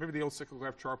say, maybe the old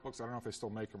cyclograph chart books, I don't know if they still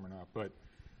make them or not, but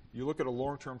you look at a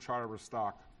long-term chart of a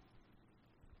stock,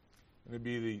 and it'd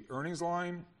be the earnings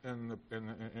line and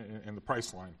the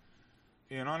price line.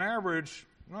 And on average,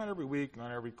 not every week,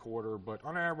 not every quarter, but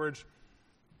on average,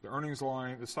 the earnings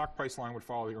line, the stock price line would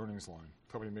follow the earnings line.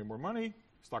 Company made more money,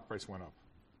 stock price went up.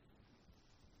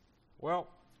 Well,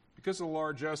 because of the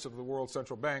largesse of the world's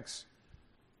central banks,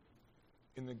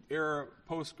 in the era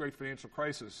post-Great Financial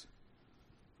Crisis,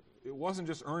 it wasn't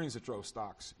just earnings that drove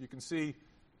stocks. You can see,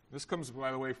 this comes,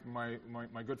 by the way, from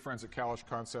my good friends at Kalish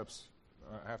Concepts.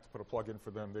 I have to put a plug in for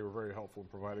them. They were very helpful in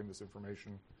providing this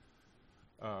information.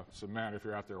 So, Matt, if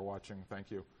you're out there watching,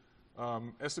 thank you.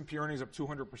 S&P earnings up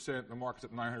 200%, the market's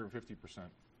up 950%.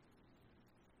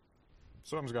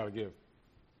 Something's got to give.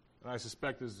 And I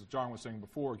suspect, as John was saying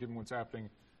before, given what's happening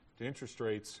to interest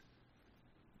rates,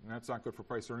 and that's not good for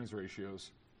price-earnings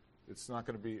ratios. It's not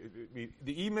going to be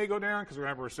the E may go down because we're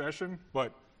going to have a recession,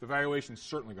 but the valuation's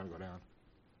certainly going to go down,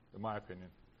 in my opinion.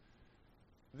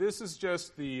 This is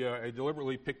just I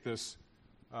deliberately picked this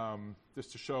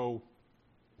just to show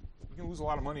you can lose a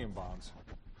lot of money in bonds.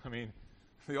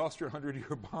 The Austrian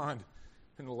 100-year bond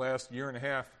in the last year and a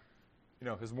half,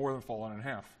 has more than fallen in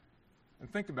half.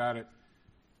 And think about it,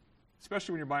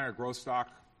 especially when you're buying a growth stock.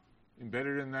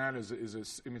 Embedded in that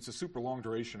it's a super long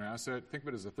duration asset. Think of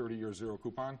it as a 30-year zero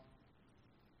coupon.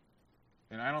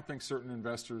 And I don't think certain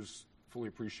investors fully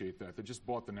appreciate that. They just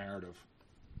bought the narrative.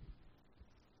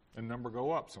 And number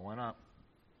go up, so why not?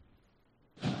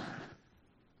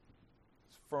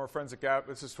 from our friends at Gap.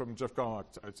 This is from Jeff Gunlock.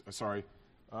 Sorry.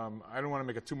 I don't want to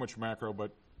make it too much macro,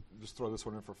 but just throw this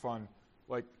one in for fun.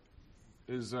 Like,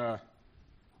 is the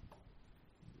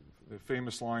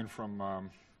famous line from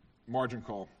Margin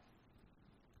Call.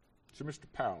 So, Mr.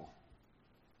 Powell,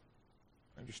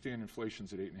 I understand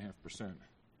inflation's at 8.5%. And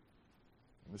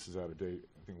this is out of date.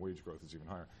 I think wage growth is even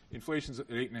higher. Inflation's at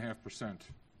 8.5%.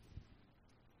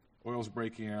 Oil's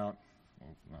breaking out.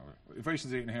 Well, no,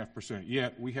 inflation's 8.5%.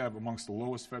 Yet we have amongst the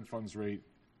lowest Fed funds rate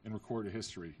in recorded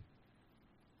history.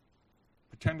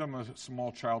 Pretend I'm a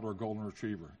small child or a golden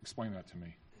retriever. Explain that to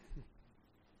me.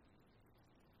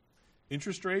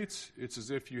 Interest rates, it's as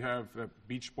if you have a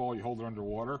beach ball, you hold it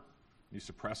underwater, you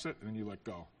suppress it, and then you let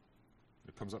go.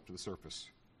 It comes up to the surface.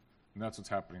 And that's what's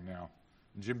happening now.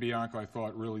 And Jim Bianco, I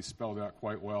thought, really spelled out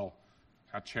quite well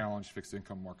how challenged fixed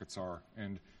income markets are.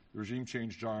 And the regime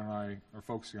change John and I are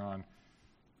focusing on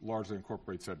largely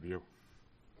incorporates that view.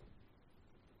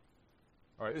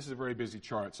 All right, this is a very busy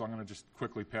chart, so I'm going to just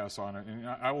quickly pass on it. And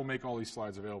I will make all these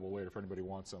slides available later if anybody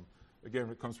wants them. Again,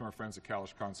 it comes from our friends at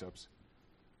Kalish Concepts.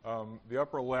 The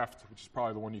upper left, which is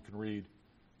probably the one you can read,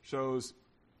 shows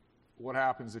what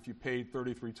happens if you paid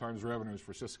 33 times revenues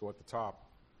for Cisco at the top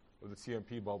of the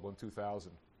CMT bubble in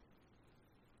 2000.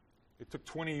 It took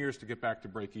 20 years to get back to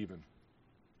break even.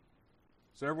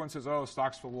 So everyone says, oh,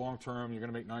 stocks for the long term, you're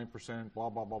going to make 9%, blah,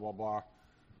 blah, blah, blah, blah.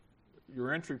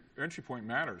 Your entry point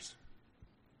matters.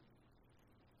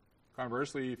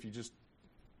 Conversely, if you just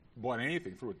bought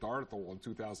anything, threw a dart at the wall in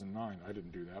 2009, I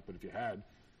didn't do that, but if you had,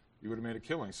 you would have made a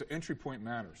killing. So entry point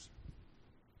matters.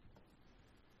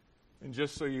 And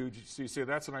just so you see,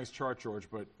 that's a nice chart, George,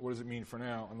 but what does it mean for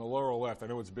now? On the lower left, I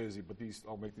know it's busy, but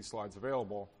I'll make these slides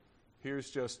available.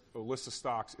 Here's just a list of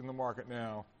stocks in the market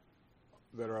now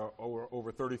that are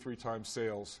over 33 times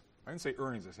sales. I didn't say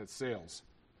earnings, I said sales.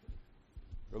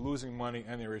 They're losing money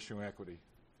and they're issuing equity.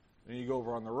 And you go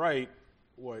over on the right,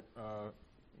 what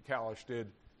Kalish did.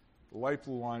 The light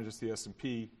blue line is just the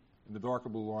S&P, and the darker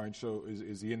blue line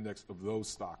is the index of those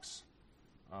stocks.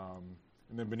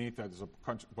 And then beneath that, there's a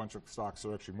bunch of stocks that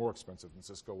are actually more expensive than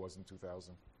Cisco was in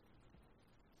 2000.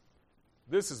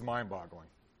 This is mind-boggling.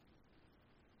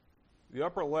 The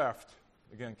upper left,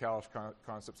 again, Kalish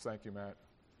Concepts, thank you, Matt.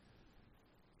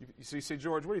 You say,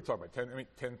 George, what are you talking about?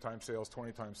 10 times sales,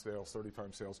 20 times sales, 30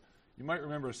 times sales. You might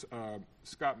remember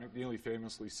Scott McNealy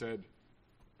famously said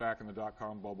back in the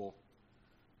dot-com bubble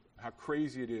how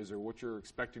crazy it is, or what you're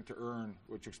expecting to earn,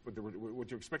 what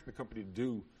you're expecting the company to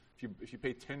do if you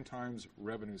pay 10 times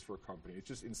revenues for a company. It's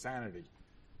just insanity.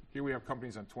 Here we have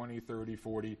companies on 20, 30,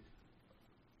 40.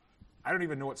 I don't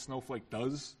even know what Snowflake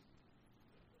does.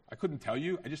 I couldn't tell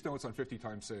you. I just know it's on 50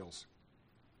 times sales.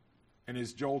 And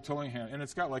as Joel Tillinghast, and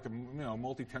it's got like a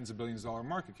multi-tens of billions dollar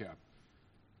market cap.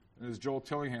 And as Joel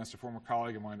Tillinghast, a former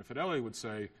colleague of mine at Fidelity, would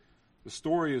say, the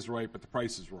story is right, but the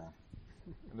price is wrong.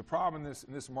 And the problem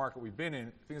in this market we've been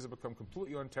in, things have become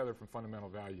completely untethered from fundamental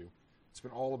value. It's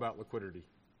been all about liquidity,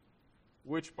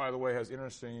 which, by the way, has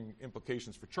interesting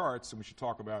implications for charts, and we should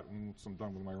talk about, and so I'm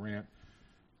done with my rant,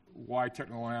 why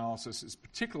technical analysis is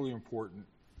particularly important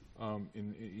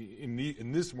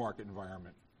in this market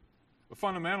environment. A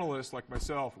fundamentalist like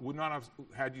myself would not have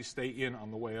had you stay in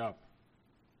on the way up.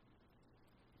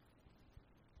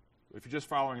 If you're just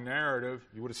following narrative,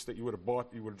 you would have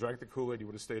bought, you would have drank the Kool-Aid, you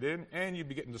would have stayed in, and you'd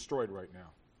be getting destroyed right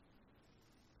now.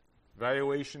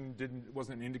 Valuation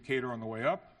wasn't an indicator on the way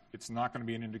up. It's not going to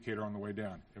be an indicator on the way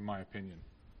down, in my opinion.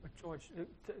 But George,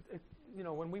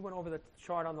 when we went over the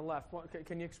chart on the left,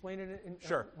 can you explain it?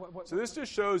 Sure. So this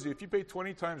just shows you if you pay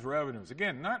 20 times revenues,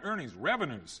 again, not earnings,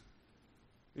 revenues.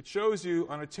 It shows you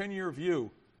on a 10-year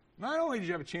view, not only did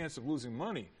you have a chance of losing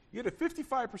money, you had a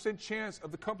 55% chance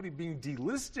of the company being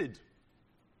delisted.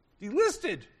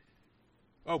 Delisted!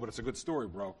 Oh, but it's a good story,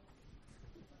 bro.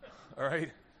 All right?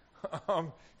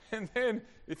 And then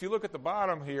if you look at the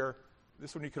bottom here,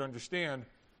 this one you can understand,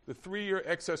 the 3-year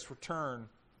excess return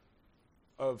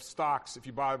of stocks if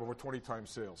you buy them over 20 times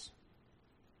sales.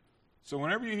 So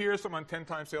whenever you hear someone on 10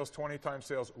 times sales, 20 times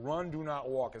sales, run, do not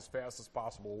walk as fast as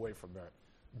possible away from that.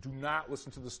 Do not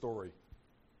listen to the story.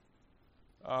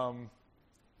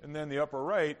 And then the upper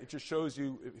right, it just shows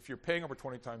you if you're paying over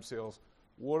 20 times sales,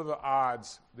 what are the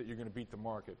odds that you're going to beat the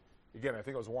market? Again, I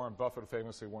think it was Warren Buffett who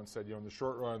famously once said, in the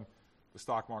short run, the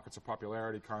stock market's a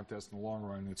popularity contest. In the long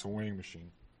run, it's a weighing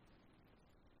machine.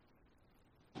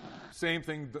 Same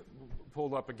thing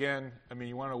pulled up again.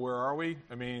 You want to know where are we?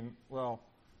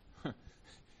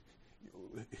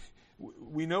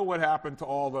 We know what happened to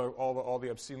all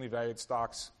the obscenely valued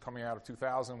stocks coming out of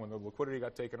 2000 when the liquidity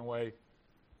got taken away.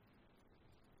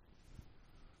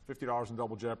 $50 in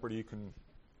double jeopardy. You can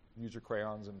use your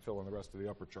crayons and fill in the rest of the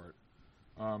upper chart.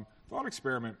 Thought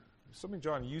experiment, something,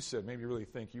 John, you said made me really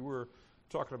think. You were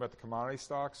talking about the commodity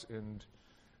stocks and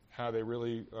how they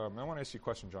really, I want to ask you a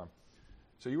question, John.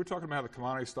 So you were talking about how the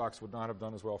commodity stocks would not have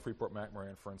done as well,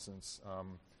 Freeport-McMoran, for instance,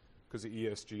 because of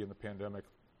ESG and the pandemic.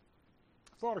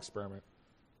 Thought experiment.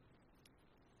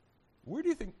 What do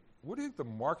you think the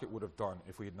market would have done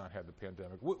if we had not had the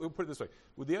pandemic? We'll put it this way: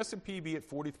 would the S&P be at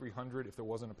 4,300 if there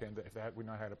wasn't a pandemic? If we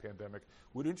not had a pandemic,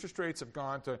 would interest rates have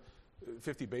gone to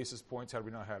 50 basis points had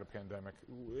we not had a pandemic?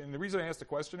 And the reason I ask the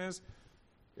question is,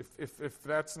 if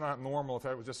that's not normal, if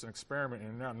that was just an experiment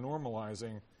and now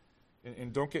normalizing,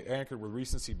 and don't get anchored with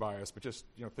recency bias, but just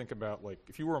think about, like,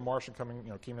 if you were a Martian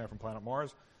came down from planet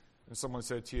Mars, and someone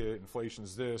said to you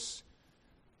inflation's this.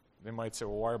 They might say,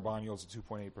 well, why are bond yields at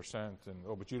 2.8%?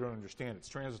 And, but you don't understand, it's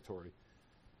transitory.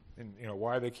 And,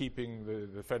 why are they keeping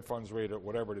the Fed funds rate at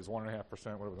whatever it is,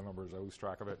 1.5%, whatever the number is, I lose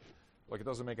track of it. Like, it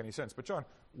doesn't make any sense. But, John,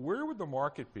 where would the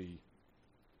market be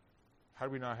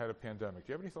had we not had a pandemic?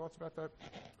 Do you have any thoughts about that?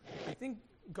 I think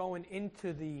going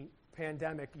into the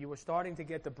pandemic, you were starting to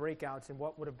get the breakouts in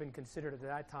what would have been considered at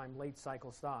that time late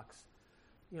cycle stocks.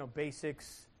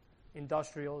 Basics,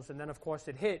 industrials, and then, of course,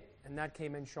 it hit, and that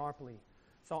came in sharply.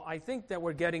 So I think that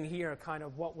we're getting here kind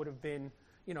of what would have been,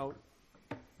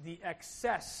 the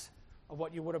excess of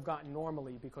what you would have gotten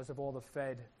normally because of all the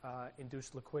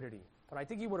Fed-induced liquidity. But I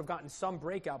think you would have gotten some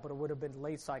breakout, but it would have been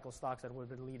late cycle stocks that would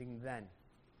have been leading then.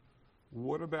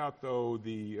 What about, though,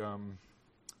 the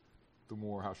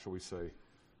more, how shall we say,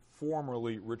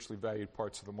 formerly richly valued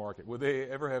parts of the market? Would they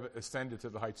ever have ascended to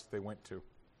the heights that they went to?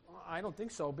 I don't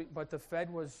think so, but the Fed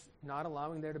was not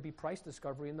allowing there to be price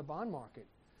discovery in the bond market.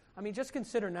 I mean, just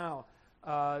consider now,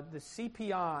 the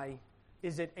CPI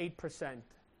is at 8%,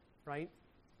 right?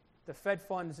 The Fed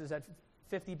funds is at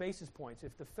 50 basis points.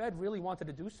 If the Fed really wanted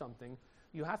to do something,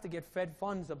 you have to get Fed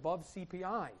funds above CPI.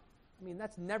 I mean,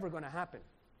 that's never going to happen.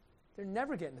 They're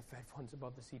never getting the Fed funds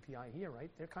above the CPI here,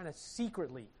 right? They're kind of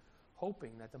secretly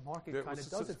hoping that the market kind of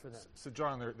does it for them. So,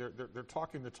 John, they're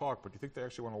talking the talk, but do you think they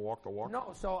actually want to walk the walk?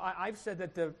 No, so I've said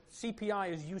that the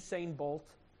CPI is Usain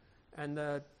Bolt, and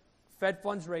the Fed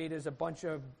funds rate is a bunch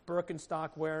of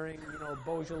Birkenstock wearing,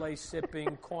 Beaujolais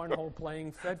sipping, cornhole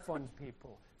playing Fed funds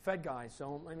people, Fed guys.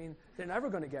 So, I mean, they're never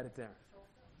going to get it there.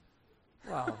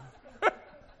 Wow.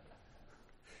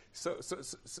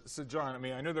 So, John, I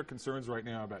mean, I know there are concerns right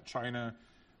now about China,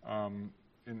 and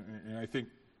I think,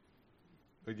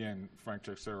 again, Frank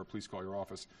Texera, please call your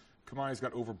office. Commodities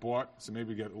got overbought, so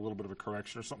maybe get a little bit of a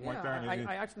correction or something like that.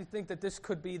 I actually think that this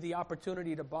could be the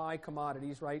opportunity to buy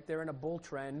commodities, right? They're in a bull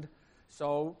trend.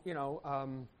 So,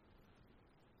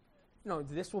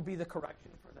 this will be the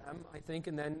correction for them, I think,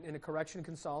 and then in a correction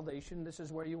consolidation, this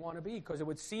is where you want to be, because it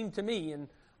would seem to me, and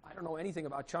I don't know anything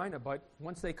about China, but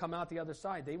once they come out the other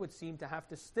side, they would seem to have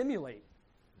to stimulate.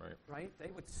 Right?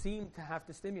 They would seem to have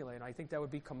to stimulate. I think that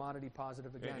would be commodity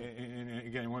positive again. And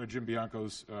again, one of Jim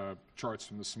Bianco's charts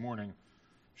from this morning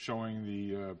showing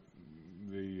the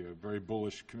very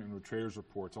bullish commitment of traders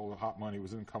reports, all the hot money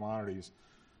was in commodities.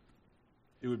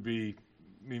 It would be,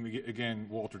 I mean, again,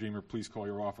 Walter Deemer, please call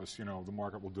your office. The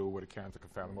market will do what it can to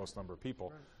confound the most number of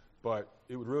people. Right. But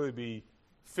it would really be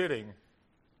fitting,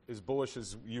 as bullish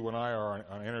as you and I are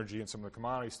on energy and some of the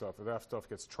commodity stuff, if that stuff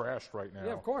gets trashed right now.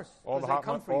 Yeah, of course. All the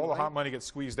hot money gets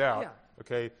squeezed out,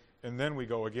 okay, and then we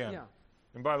go again. Yeah.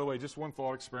 And by the way, just one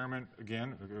thought experiment,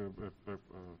 again,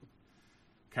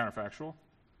 counterfactual.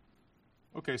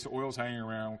 Okay, so oil's hanging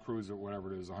around, cruise or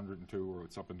whatever it is, 102, or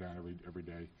it's up and down every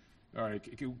day. All right,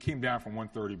 it came down from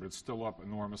 130, but it's still up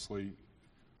enormously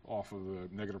off of the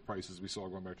negative prices we saw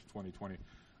going back to 2020.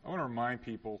 I want to remind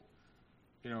people,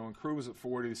 when crude was at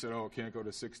 40, they said, it can't go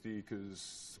to 60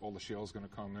 because all the shale's going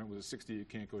to come. Then it was at 60, it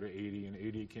can't go to 80, and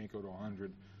 80, it can't go to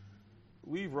 100.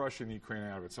 Leave Russia and Ukraine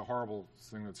out of it. It's a horrible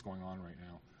thing that's going on right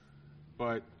now.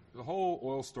 But the whole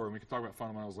oil story, and we can talk about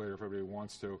fundamentals later if everybody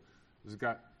wants to,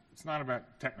 it's not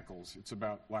about technicals. It's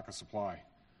about lack of supply.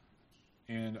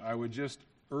 And I would just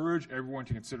urge everyone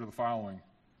to consider the following.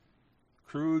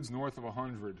 Crude's north of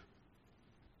 100,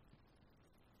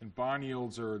 and bond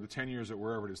yields are the 10 years at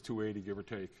wherever it is, 280, give or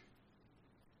take.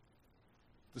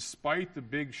 Despite the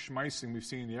big schmeissing we've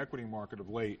seen in the equity market of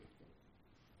late,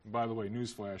 and by the way,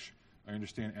 newsflash, I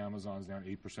understand Amazon's down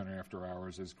 8% after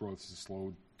hours as growth has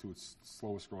slowed to its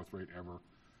slowest growth rate ever.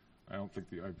 I don't think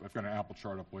I've got an Apple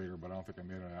chart up later, but I don't think I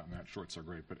made it out, and that short's so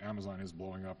great. But Amazon is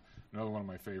blowing up. Another one of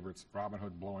my favorites,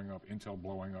 Robinhood blowing up, Intel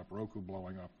blowing up, Roku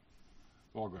blowing up.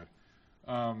 All good.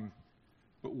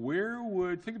 But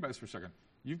think about this for a second.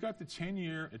 You've got the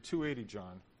 10-year at 280,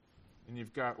 John, and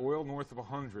you've got oil north of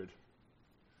 100,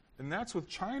 And that's with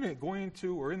China going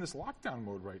into or in this lockdown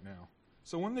mode right now.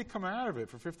 So when they come out of it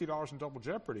for $50 in double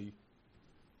jeopardy,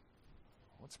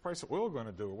 what's the price of oil going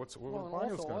to do? What's Well, and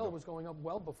biofuels also going to oil do? was going up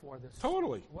well before this.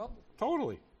 Totally. Well,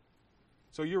 Totally.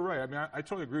 So you're right. I mean, I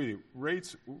totally agree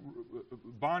with you.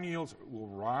 Bond yields will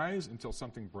rise until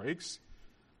something breaks.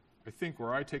 I think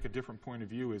where I take a different point of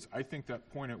view is I think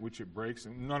that point at which it breaks,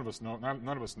 and none of us know,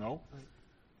 right.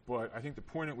 but I think the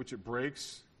point at which it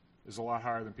breaks is a lot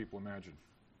higher than people imagine.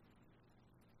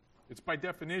 It's by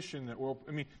definition that oil,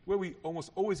 I mean, where we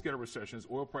almost always get a recession is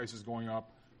oil prices going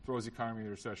up, throws the economy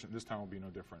into recession. This time will be no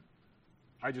different.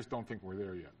 I just don't think we're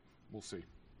there yet. We'll see.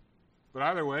 But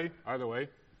either way,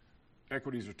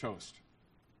 equities are toast.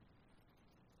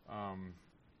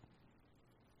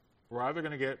 We're either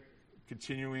going to get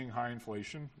continuing high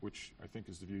inflation, which I think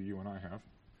is the view you and I have,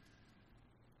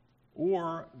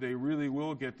 or they really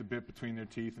will get the bit between their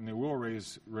teeth and they will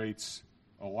raise rates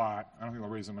a lot. I don't think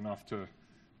they'll raise them enough to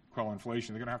quell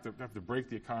inflation. They're going to have to break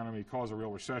the economy, cause a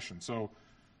real recession. So,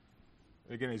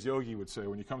 again, as Yogi would say,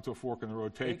 when you come to a fork in the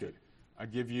road, take it. I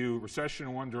give you recession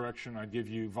in one direction, I give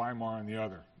you Weimar in the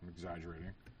other. I'm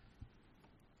exaggerating.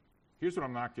 Here's what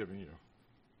I'm not giving you.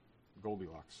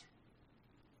 Goldilocks.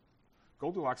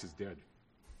 Goldilocks is dead.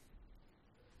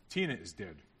 Tina is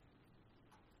dead.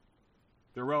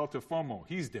 Their relative FOMO,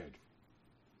 he's dead.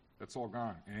 That's all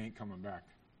gone and ain't coming back.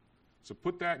 So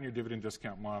put that in your dividend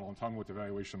discount model and tell me what the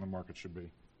valuation of the market should be.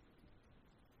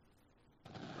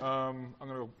 I'm going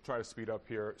to try to speed up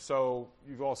here. So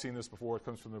you've all seen this before. It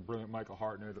comes from the brilliant Michael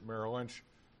Hartnett at Merrill Lynch,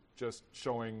 just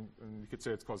showing, and you could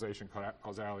say it's causation,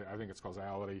 causality. I think it's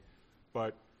causality.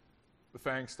 But the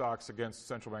FANG stocks against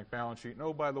central bank balance sheet. And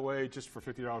oh, by the way, just for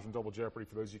 $50 in double jeopardy,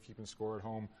 for those of you keeping score at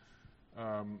home,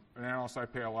 an analyst I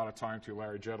pay a lot of time to,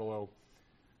 Larry Jedalo,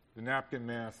 the napkin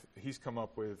math he's come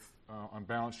up with on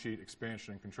balance sheet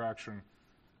expansion and contraction,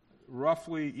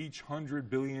 roughly each $100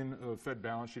 billion of Fed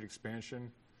balance sheet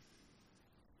expansion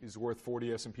is worth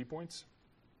 40 S&P points.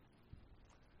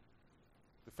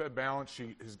 The Fed balance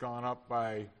sheet has gone up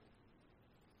by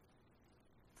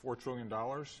 $4 trillion.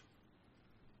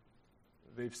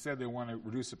 They've said they want to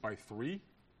reduce it by 3.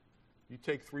 You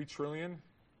take $3 trillion,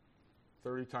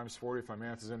 30 times 40, if my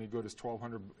math is any good, is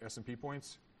 1,200 S&P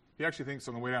points. He actually thinks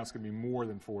on the way down it's going to be more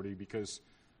than 40 because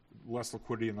less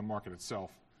liquidity in the market itself.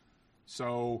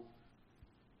 So,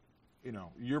 you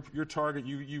know, your target,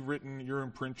 you've written, you're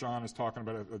in print, John, is talking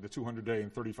about the 200-day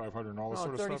and 3,500 and all this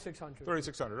sort of stuff. 3,600.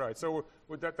 3,600, right. So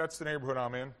that's the neighborhood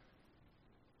I'm in.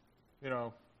 You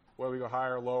know, whether we go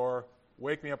higher or lower,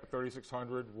 wake me up at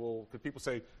 3,600. Because people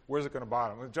say, where's it going to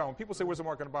bottom? John, when people say, where's the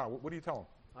market going to bottom, what do you tell them?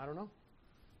 I don't know.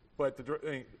 But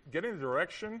getting the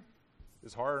direction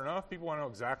is hard enough. People want to know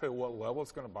exactly at what level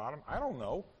it's going to bottom. I don't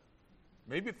know.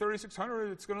 Maybe at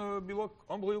 3,600 it's going to look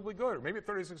unbelievably good. Or maybe at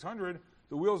 3,600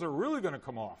 the wheels are really going to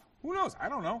come off. Who knows? I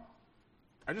don't know.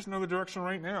 I just know the direction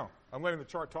right now. I'm letting the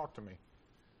chart talk to me.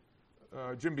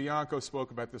 Jim Bianco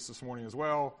spoke about this morning as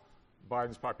well.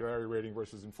 Biden's popularity rating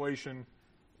versus inflation.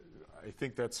 I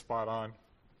think that's spot on.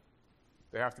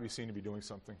 They have to be seen to be doing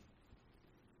something.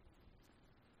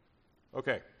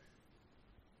 Okay.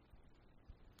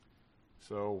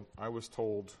 So I was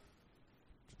told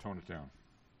to tone it down.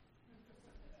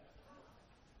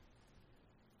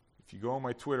 If you go on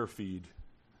my Twitter feed,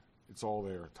 it's all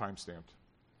there, time-stamped.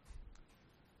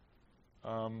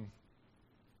 On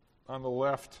the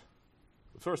left,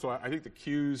 first of all, I think the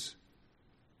Q's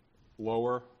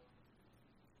lower,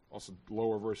 also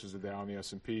lower versus the Dow and the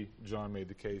S&P. John made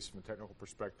the case from a technical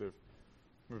perspective.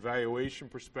 From a valuation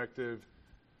perspective,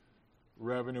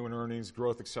 revenue and earnings,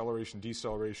 growth, acceleration,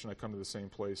 deceleration, I come to the same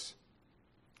place.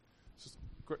 This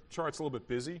chart's a little bit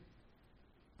busy,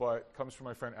 but comes from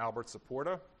my friend Albert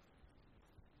Saporta.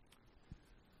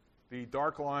 The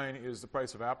dark line is the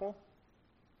price of Apple.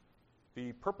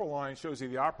 The purple line shows you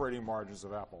the operating margins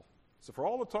of Apple. So for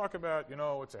all the talk about, you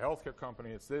know, it's a healthcare company,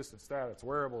 it's this, it's that, it's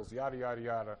wearables, yada, yada,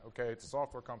 yada, okay, it's a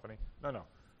software company. No.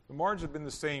 The margins have been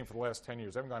the same for the last 10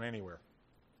 years. They haven't gone anywhere.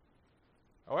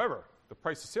 However, the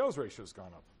price-to-sales ratio has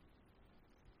gone up.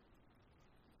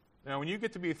 Now, when you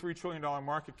get to be a $3 trillion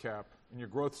market cap and your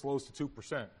growth slows to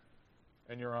 2%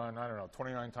 and you're on,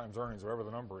 29 times earnings, whatever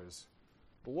the number is,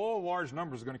 the law of large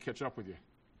numbers are going to catch up with you.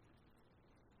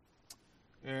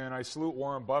 And I salute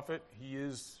Warren Buffett. He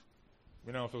is,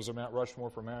 if it was a Mount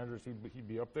Rushmore for managers, he'd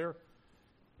be up there.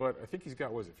 But I think he's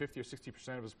got, 50 or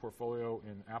 60% of his portfolio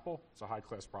in Apple. It's a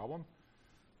high-class problem.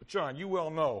 But, John, you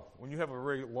well know, when you have a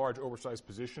very large, oversized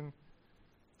position,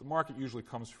 the market usually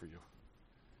comes for you.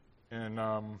 And,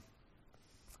 I'm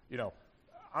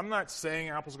not saying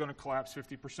Apple's going to collapse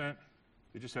 50%.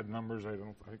 They just had numbers. I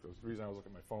think that was the reason I was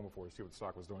looking at my phone before to see what the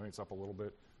stock was doing. I think it's up a little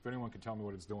bit. If anyone can tell me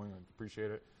what it's doing, I'd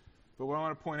appreciate it. But what I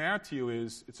want to point out to you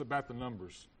is it's about the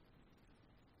numbers.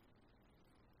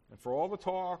 And for all the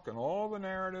talk and all the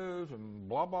narrative and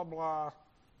blah, blah, blah,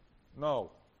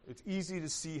 no. It's easy to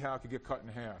see how it could get cut in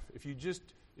half. If you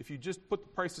just put the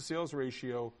price-to-sales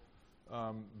ratio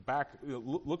back,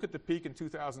 look at the peak in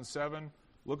 2007,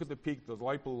 look at the peak, the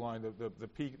light blue line, the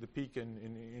peak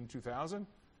in 2000.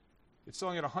 It's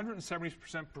selling at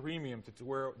 170% premium to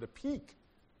where the peak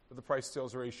of the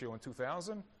price-to-sales ratio in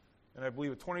 2000, and I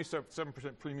believe a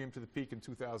 27% premium to the peak in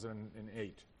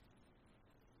 2008.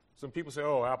 Some people say,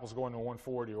 oh, Apple's going to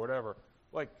 140 or whatever.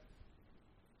 Like,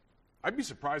 I'd be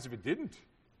surprised if it didn't.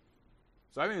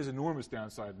 So I think there's enormous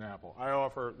downside in Apple. I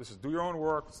offer, this is do your own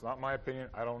work. It's not my opinion.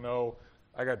 I don't know.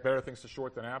 I got better things to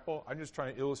short than Apple. I'm just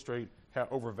trying to illustrate how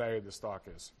overvalued the stock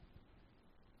is.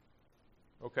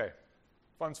 Okay,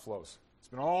 funds flows. It's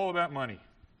been all about money.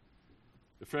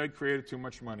 The Fed created too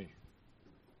much money.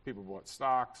 People bought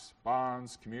stocks,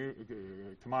 bonds,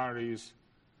 commodities,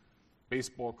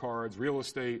 baseball cards, real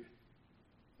estate.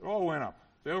 It all went up.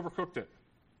 They overcooked it.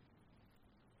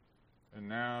 And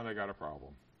now they got a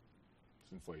problem.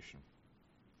 It's inflation.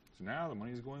 So now the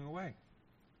money's going away.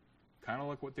 Kind of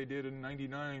like what they did in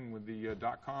 '99 with the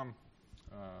dot-com,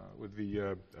 with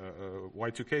the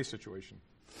Y2K situation.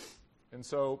 And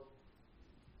so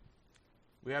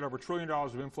we had over $1 trillion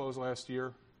of inflows last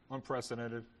year,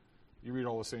 unprecedented. You read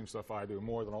all the same stuff I do,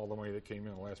 more than all the money that came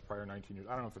in the last prior 19 years.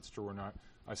 I don't know if it's true or not.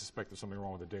 I suspect there's something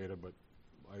wrong with the data, but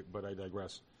I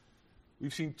digress.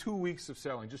 We've seen 2 weeks of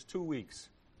selling, just 2 weeks.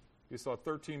 You saw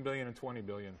 $13 billion and $20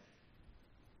 billion.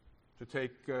 To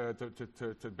take to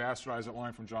bastardize that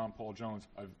line from John Paul Jones,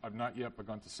 I've not yet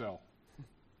begun to sell.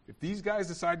 If these guys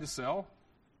decide to sell,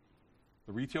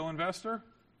 the retail investor,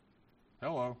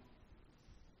 hello.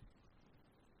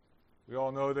 We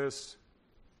all know this.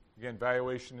 Again,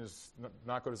 valuation is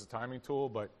not good as a timing tool,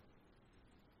 but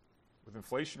with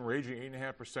inflation raging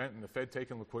 8.5% and the Fed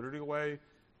taking liquidity away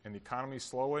and the economy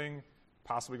slowing,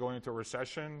 possibly going into a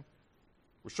recession,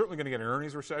 we're certainly going to get an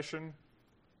earnings recession.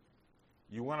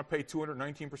 You want to pay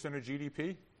 219% of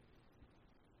GDP?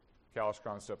 Callous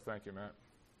concept. Thank you, Matt.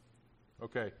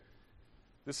 Okay.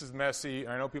 This is messy.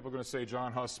 I know people are going to say,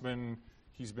 John Hussman,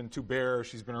 he's been too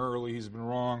bearish, he's been early, he's been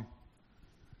wrong.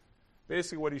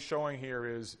 Basically what he's showing here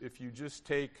is if you just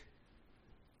take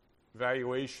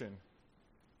valuation,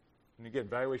 and again,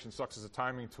 valuation sucks as a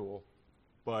timing tool,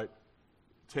 but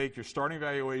take your starting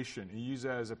valuation and use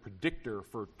that as a predictor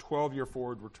for 12-year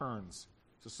forward returns.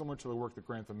 So similar to the work that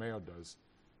Grantham Mayo does.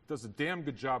 It does a damn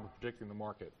good job of predicting the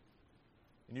market.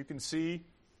 And you can see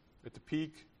at the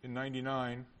peak in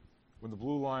 '99, when the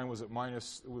blue line was at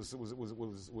minus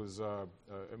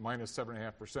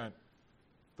 7.5%,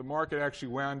 the market actually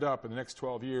wound up in the next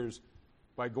 12 years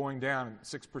by going down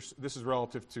 6%. This is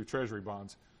relative to Treasury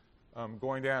bonds,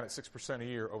 going down at 6% a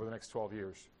year over the next 12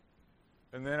 years.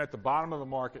 And then at the bottom of the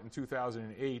market in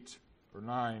 2008 or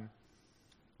 9,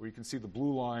 where you can see the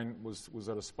blue line was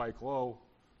at a spike low,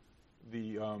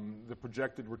 the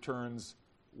projected returns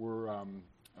were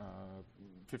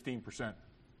 15%.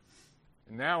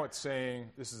 And now it's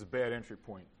saying this is a bad entry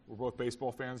point. We're both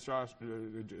baseball fans, John.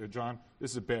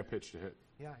 This is a bad pitch to hit.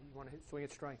 Yeah, you want to swing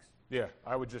at strikes. Yeah,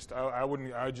 I wouldn't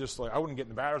get in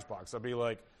the batter's box. I'd be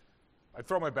like, I'd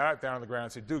throw my bat down on the ground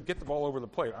and say, dude, get the ball over the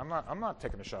plate. I'm not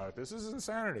taking a shot at this. This is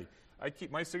insanity. I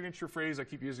keep my signature phrase, I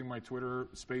keep using my Twitter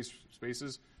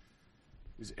spaces,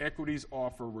 is equities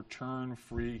offer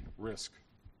return-free risk.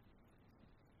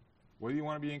 Whether you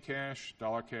want to be in cash,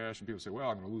 dollar cash, and people say, well,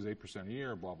 I'm going to lose 8% a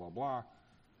year, blah, blah, blah.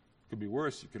 Could be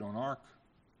worse. You could own ARK.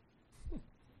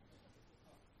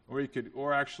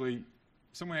 Or actually,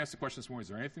 someone asked the question this morning, is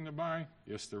there anything to buy?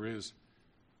 Yes, there is.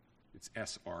 It's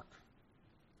SARK,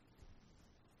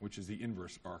 which is the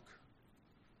inverse ARK.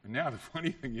 And now the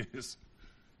funny thing is,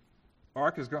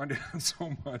 ARK has gone down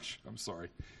so much. I'm sorry.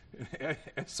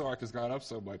 SARK has gone up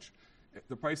so much.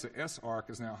 The price of SARK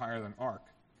is now higher than ARK.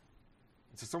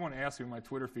 And so someone asked me in my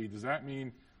Twitter feed, does that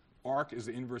mean ARK is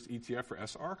the inverse ETF for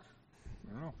SARK?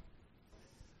 I don't know.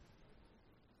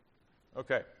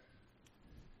 Okay.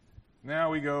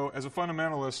 Now we go, as a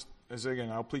fundamentalist, again,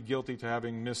 I'll plead guilty to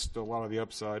having missed a lot of the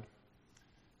upside.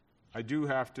 I do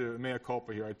have to, mea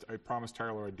culpa here, I promised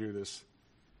Tyler I'd do this.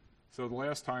 So the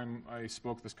last time I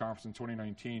spoke at this conference in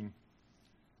 2019,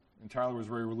 and Tyler was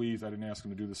very relieved I didn't ask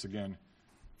him to do this again.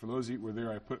 For those of you who were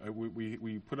there, we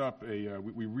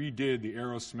redid the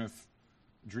Aerosmith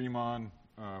Dream On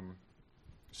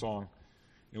song,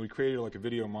 and we created like a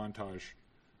video montage,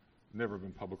 never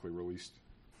been publicly released.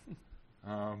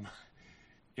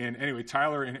 And anyway,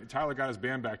 Tyler got his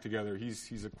band back together.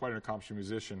 He's quite an accomplished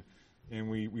musician, and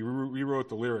we rewrote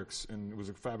the lyrics, and it was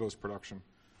a fabulous production.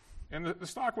 And the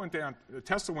stock went down.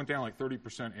 Tesla went down like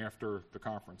 30% after the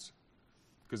conference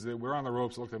because they were on the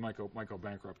ropes. It looked like might go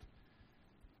bankrupt.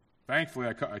 Thankfully,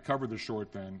 I covered the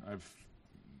short then. I've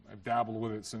dabbled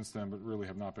with it since then, but really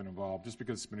have not been involved just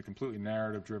because it's been a completely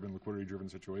narrative-driven, liquidity-driven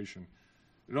situation.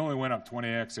 It only went up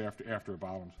 20x after it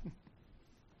bottomed.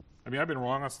 I mean, I've been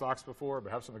wrong on stocks before,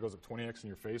 but have something that goes up 20x in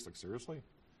your face, like seriously?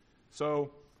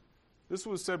 So this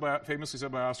was famously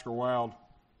said by Oscar Wilde.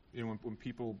 You know, when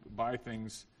people buy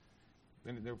things,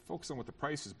 then they're focused on what the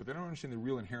price is, but they don't understand the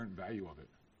real inherent value of it.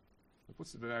 Like,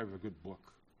 what's the value of a good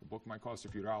book? The book might cost a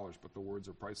few dollars, but the words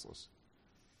are priceless.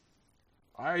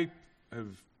 I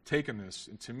have taken this,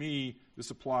 and to me, this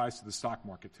applies to the stock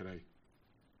market today.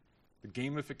 The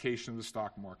gamification of the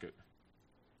stock market.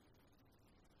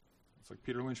 It's like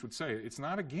Peter Lynch would say, it's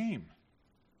not a game.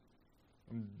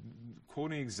 I'm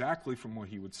quoting exactly from what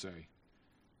he would say.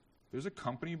 There's a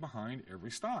company behind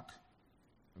every stock,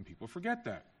 and people forget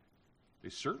that. They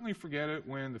certainly forget it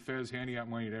when the Fed's handing out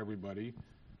money to everybody,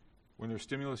 when there's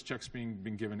stimulus checks being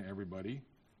given to everybody,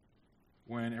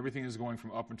 when everything is going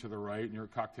from up and to the right, and you're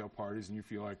at cocktail parties and you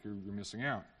feel like you're missing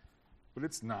out. But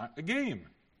it's not a game.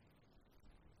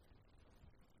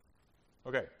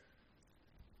 Okay.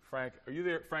 Frank, are you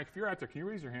there? Frank, if you're out there, can you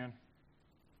raise your hand?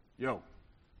 Yo.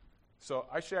 So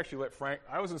I should actually let Frank,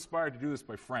 I was inspired to do this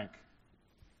by Frank.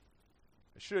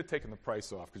 I should have taken the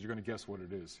price off because you're going to guess what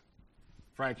it is.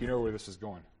 Frank, you know where this is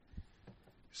going.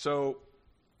 So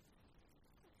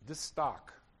this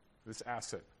stock, this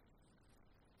asset,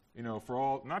 you know, for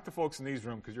all, not the folks in these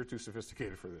rooms because you're too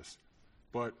sophisticated for this,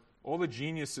 but all the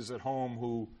geniuses at home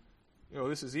who, you know,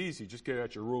 this is easy. Just get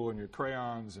out your ruler and your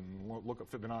crayons and look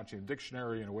up Fibonacci in a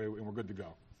dictionary and we're good to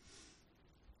go.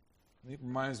 It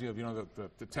reminds me of, you know,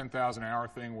 the 10,000 hour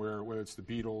thing where whether it's the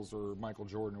Beatles or Michael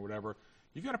Jordan or whatever,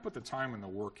 you got to put the time and the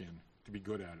work in to be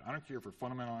good at it. I don't care if you're a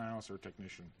fundamental analyst or a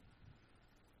technician.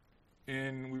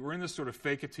 And we were in this sort of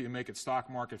fake it till you make it stock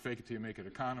market, fake it till you make it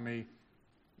economy,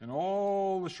 and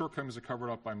all the shortcomings are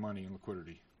covered up by money and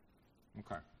liquidity.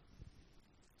 Okay.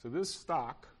 So this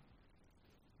stock,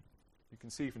 you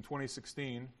can see from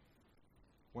 2016,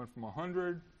 went from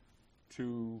 100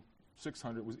 to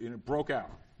 600, and it broke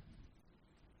out.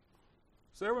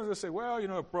 So everyone's going to say, well, you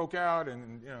know, it broke out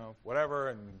and, you know, whatever,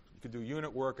 and you could do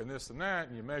unit work and this and that,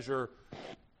 and you measure.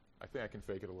 I think I can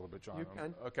fake it a little bit, John. You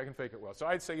can. Okay, I can fake it well. So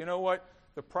I'd say, you know what?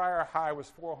 The prior high was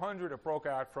 400. It broke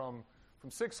out from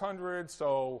 600.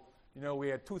 So, you know, we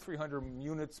had 300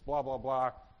 units, blah, blah,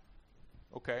 blah.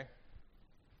 Okay.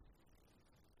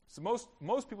 So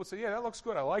most people say, yeah, that looks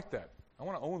good. I like that. I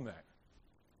want to own that.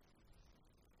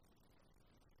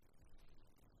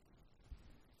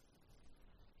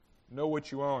 Know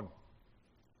what you own.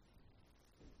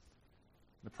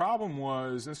 The problem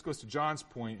was, this goes to John's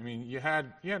point, I mean, the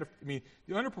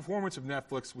underperformance of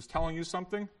Netflix was telling you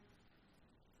something,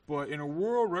 but in a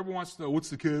world where everyone wants to know, what's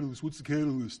the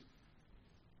catalyst?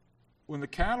 When the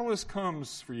catalyst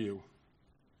comes for you,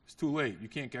 it's too late. You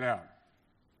can't get out.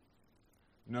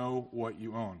 Know what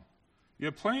you own. You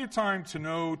have plenty of time to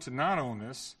know to not own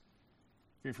this.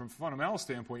 I mean, from a fundamental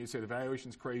standpoint, you'd say the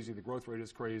valuation's crazy, the growth rate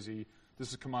is crazy,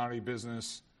 this is commodity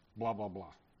business, blah, blah, blah.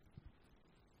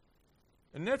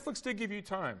 And Netflix did give you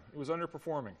time. It was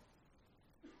underperforming.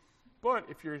 But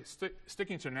if you're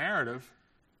sticking to narrative,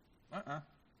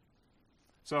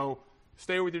 So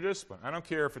stay with your discipline. I don't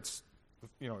care if it's,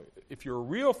 you know, if you're a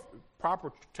real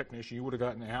proper technician, you would have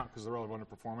gotten out because of the relative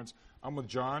underperformance. I'm with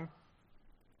John.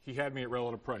 He had me at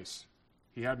relative price.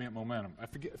 He had me at momentum. I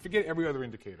forget every other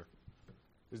indicator.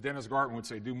 As Dennis Gartman would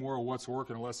say, do more of what's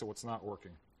working and less of what's not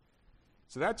working.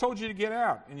 So that told you to get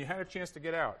out, and you had a chance to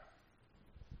get out.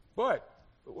 But,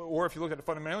 or if you look at it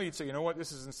fundamentally, you'd say, you know what,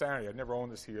 this is insanity. I'd never own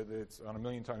this here. It's on 1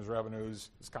 million times revenues.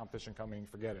 There's competition coming.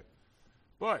 Forget it.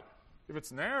 But if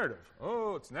it's narrative,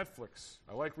 oh, it's Netflix.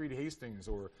 I like Reed Hastings,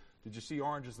 or did you see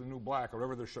Orange is the New Black, or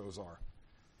whatever their shows are.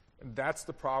 And that's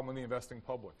the problem in the investing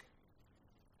public.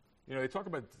 You know, they talk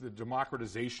about the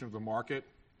democratization of the market.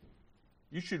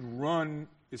 You should run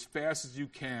as fast as you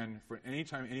can for any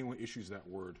time anyone issues that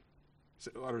word,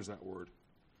 utters that word.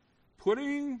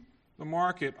 Putting the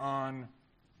market on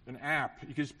an app,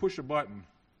 you can just push a button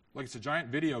like it's a giant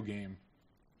video game.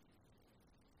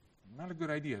 Not a good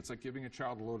idea. It's like giving a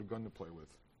child a loaded gun to play with.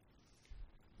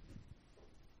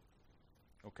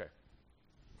 Okay.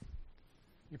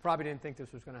 You probably didn't think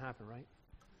this was going to happen, right?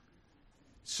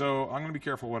 So I'm going to be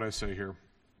careful what I say here.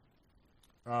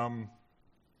 I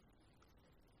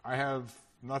have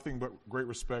nothing but great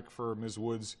respect for Ms.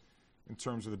 Woods in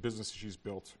terms of the business she's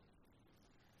built.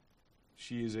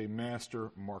 She is a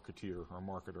master marketeer or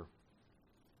marketer.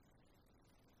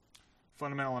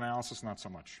 Fundamental analysis, not so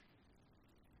much.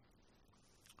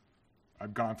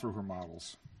 I've gone through her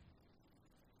models.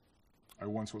 I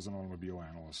once was an automobile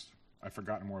analyst. I've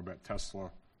forgotten more about Tesla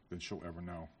than she'll ever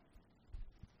know.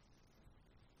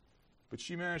 But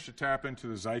she managed to tap into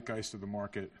the zeitgeist of the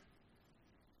market,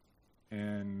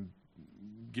 and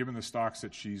given the stocks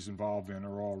that she's involved in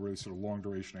are all really sort of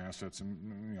long-duration assets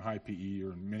and high PE,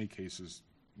 or in many cases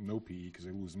no PE because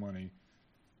they lose money.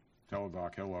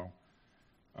 Teladoc, hello.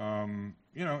 And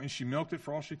she milked it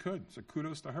for all she could, so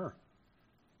kudos to her.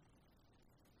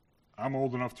 I'm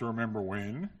old enough to remember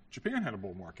when Japan had a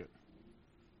bull market.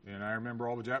 And I remember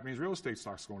all the Japanese real estate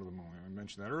stocks going to the moon. I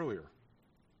mentioned that earlier.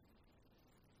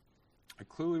 I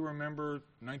clearly remember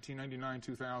 1999,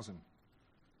 2000.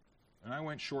 And I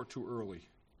went short too early.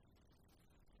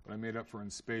 But I made up for it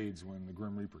in spades when the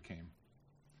Grim Reaper came.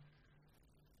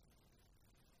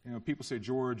 People say,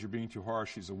 George, you're being too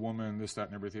harsh. She's a woman, this, that,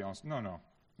 and everything else. No.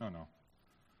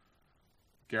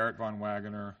 Garrett von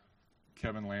Wagoner,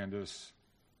 Kevin Landis,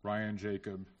 Ryan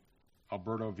Jacob,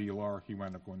 Alberto Villar, he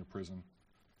wound up going to prison,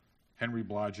 Henry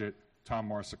Blodgett, Tom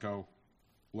Marsico,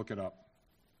 look it up.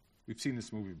 We've seen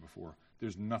this movie before.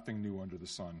 There's nothing new under the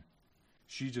sun.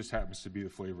 She just happens to be the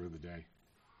flavor of the day.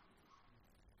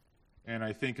 And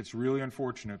I think it's really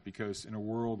unfortunate because in a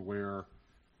world where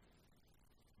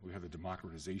we have the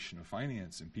democratization of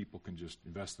finance and people can just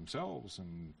invest themselves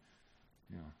and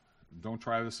don't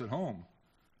try this at home,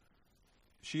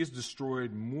 she has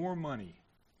destroyed more money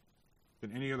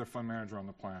than any other fund manager on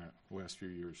the planet the last few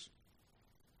years.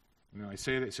 I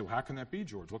say that, so how can that be,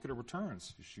 George? Look at her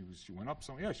returns. She went up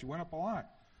some. Yeah, she went up a lot.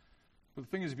 But the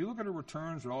thing is, if you look at her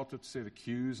returns relative to, say, the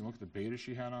Qs and look at the beta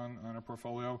she had on her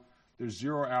portfolio, there's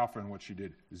zero alpha in what she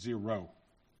did. Zero.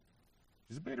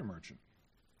 She's a beta merchant.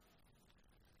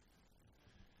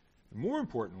 And more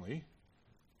importantly,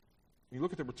 when you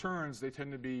look at the returns, they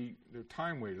tend to be, they're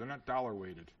time-weighted. They're not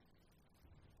dollar-weighted.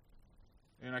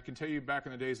 And I can tell you back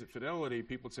in the days at Fidelity,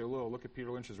 people would say, look at Peter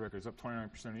Lynch's record. It's up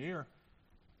 29% a year.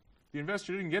 The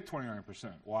investor didn't get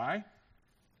 29%. Why?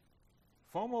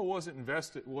 FOMO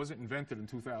wasn't invented in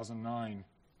 2009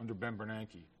 under Ben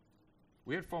Bernanke.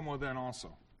 We had FOMO then also.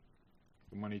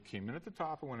 The money came in at the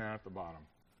top and went out at the bottom.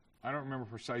 I don't remember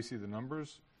precisely the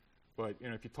numbers, but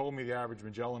if you told me the average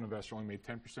Magellan investor only made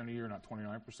 10% a year, not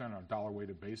 29% on a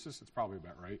dollar-weighted basis, it's probably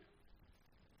about right.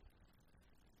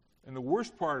 And the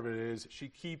worst part of it is she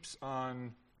keeps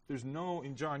on,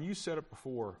 and John, you said it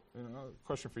before, a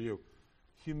question for you,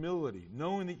 humility,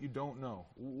 knowing that you don't know.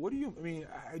 What do you,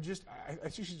 I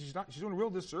see she's doing a real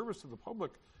disservice to the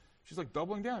public. She's like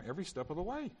doubling down every step of the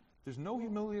way. There's no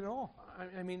humility at all.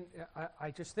 I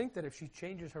just think that if she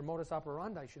changes her modus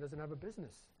operandi, she doesn't have a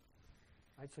business.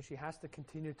 Right? So she has to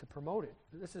continue to promote it.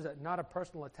 This is not a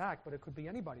personal attack, but it could be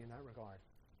anybody in that regard.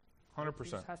 100%.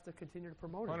 She just has to continue to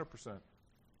promote it. 100%.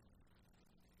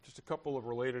 Just a couple of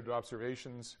related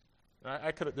observations. There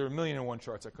are 1,000,001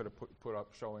 charts I could have put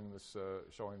up showing this.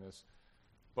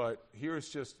 But here's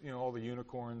just all the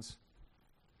unicorns.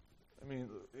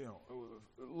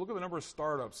 Look at the number of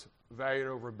startups valued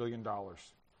over $1 billion.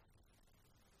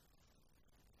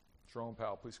 Jerome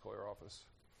Powell, please call your office.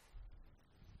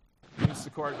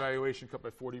 Instacart valuation cut by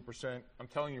 40%. I'm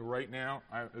telling you right now,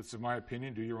 this is my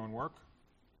opinion, do your own work.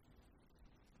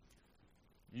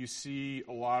 You see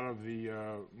a lot of the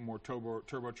more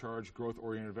turbocharged,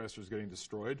 growth-oriented investors getting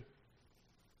destroyed.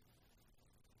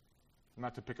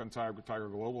 Not to pick on Tiger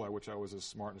Global, which I was as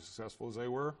smart and successful as they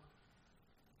were,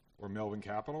 or Melvin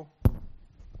Capital.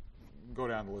 Go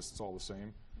down the list, it's all the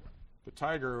same. But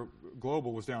Tiger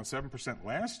Global was down 7%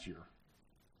 last year.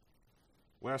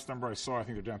 Last number I saw, I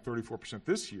think they're down 34%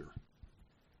 this year.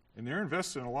 And they're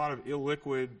invested in a lot of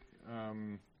illiquid, a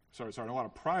lot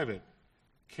of private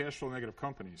cash flow negative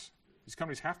companies. These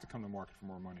companies have to come to market for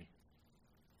more money.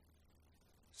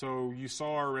 So you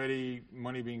saw already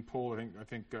money being pulled. I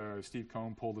think Steve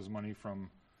Cohen pulled his money from,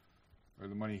 or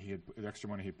the extra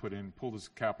money he had put in, pulled his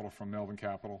capital from Melvin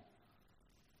Capital.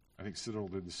 I think Citadel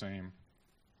did the same.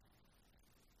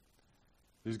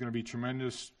 There's going to be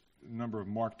tremendous number of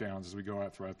markdowns as we go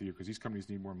out throughout the year because these companies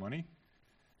need more money,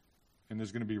 and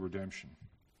there's going to be redemption,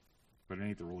 but it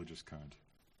ain't the religious kind.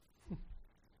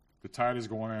 The tide is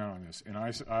going out on this, and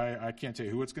I can't tell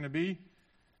you who it's going to be,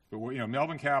 but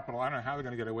Melvin Capital, I don't know how they're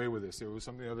going to get away with this. There was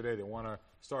something the other day, they want to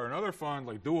start another fund,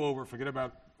 like do-over, forget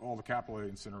about all the capital they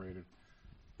incinerated.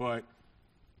 But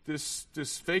this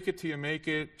fake it till you make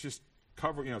it, just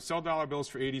cover, sell dollar bills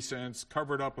for 80 cents,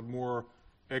 cover it up with more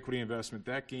equity investment,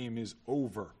 that game is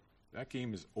over. That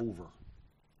game is over.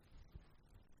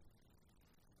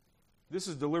 this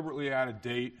is deliberately out of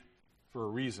date for a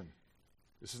reason.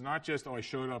 This is not just, I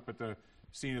showed up at the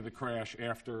scene of the crash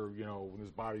after, when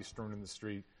his body's strewn in the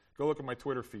street. Go look at my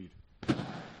Twitter feed.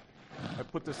 I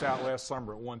put this out last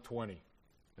summer at 120.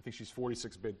 I think she's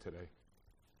 46 bid today.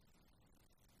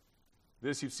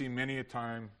 This you've seen many a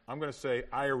time. I'm going to say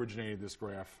I originated this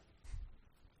graph.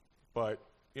 But,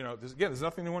 there's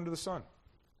nothing new under the sun.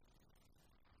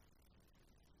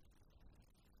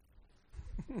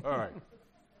 All right.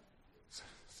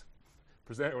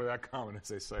 Present it with that comment, as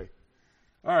they say.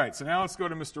 All right, so now let's go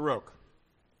to Mr. Roque.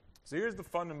 So here's the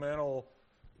fundamental.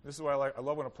 This is why I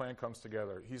love when a plan comes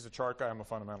together. He's a chart guy. I'm a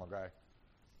fundamental guy.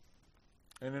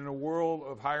 And in a world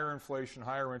of higher inflation,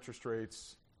 higher interest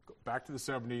rates, back to the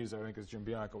 70s, I think, as Jim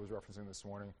Bianco was referencing this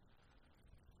morning.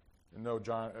 And no,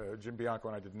 Jim Bianco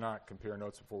and I did not compare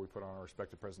notes before we put on our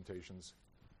respective presentations.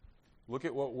 Look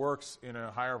at what works in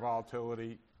a higher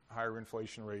volatility, higher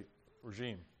inflation rate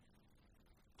regime.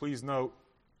 Please note,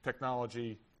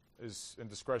 technology is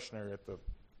indiscretionary at the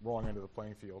wrong end of the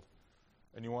playing field.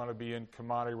 And you want to be in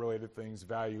commodity-related things,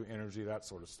 value, energy, that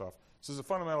sort of stuff. This is a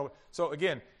fundamental. So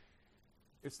again,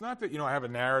 it's not that I have a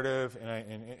narrative,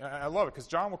 and I love it because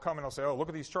John will come and I'll say, "Oh, look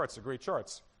at these charts; they're great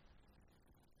charts."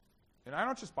 And I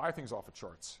don't just buy things off of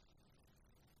charts.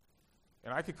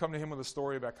 And I could come to him with a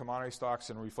story about commodity stocks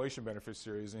and reflation benefit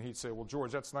series, and he'd say, "Well,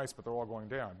 George, that's nice, but they're all going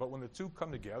down." But when the two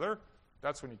come together,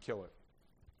 that's when you kill it.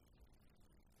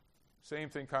 Same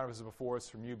thing kind of as before. It's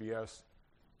from UBS,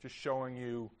 just showing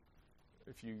you.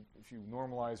 If you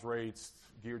normalize rates,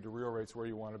 geared to real rates where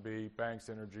you want to be, banks,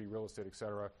 energy, real estate, et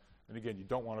cetera. And again, you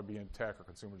don't want to be in tech or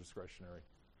consumer discretionary.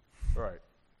 All right.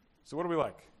 So what do we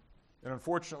like? And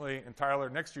unfortunately, and Tyler,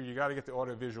 next year you got to get the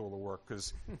audio-visual to work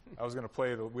because I was going to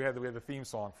play we had the theme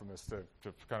song from this to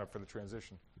kind of for the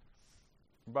transition.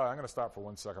 But I'm going to stop for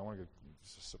 1 second. I want to get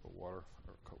just a sip of water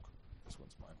or Coke. This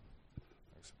one's mine.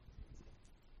 Thanks.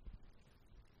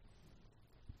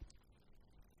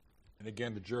 And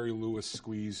again, the Jerry Lewis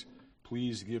squeeze.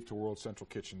 Please give to World Central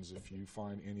Kitchens if you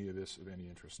find any of this of any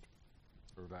interest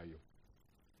or value.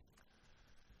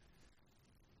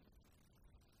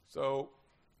 So,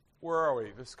 where are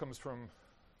we? This comes from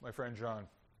my friend John.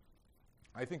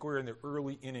 I think we're in the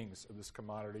early innings of this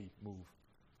commodity move.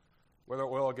 Whether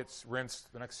oil gets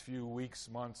rinsed the next few weeks,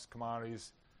 months,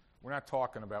 commodities, we're not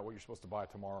talking about what you're supposed to buy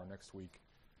tomorrow or next week.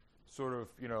 Sort of,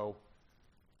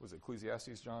 was it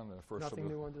Ecclesiastes, John? The first Nothing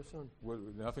new under the sun.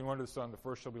 Nothing new under the sun. The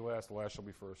first shall be last, the last shall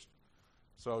be first.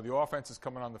 So the offense is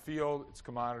coming on the field. It's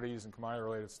commodities and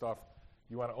commodity-related stuff.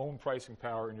 You want to own pricing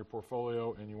power in your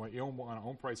portfolio, and you want to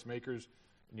own price makers,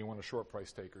 and you want to short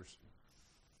price takers.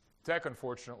 Tech,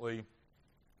 unfortunately,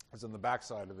 is on the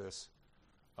backside of this.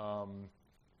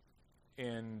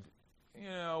 And,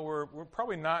 we're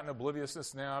probably not in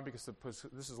obliviousness now because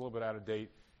this is a little bit out of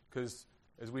date because,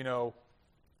 as we know,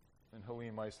 and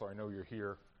Helene Meisler, I know you're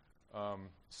here,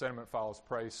 sentiment follows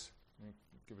price.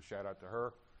 Give a shout out to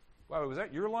her. Wow, was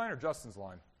that your line or Justin's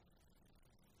line?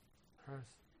 Hers.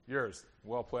 Yours.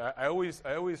 Well played. I always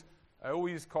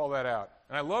call that out.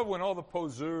 And I love when all the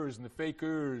poseurs and the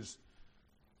fakers,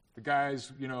 the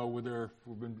guys,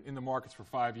 who've been in the markets for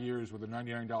 5 years with their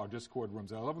 $99 Discord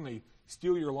rooms. I love when they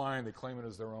steal your line, they claim it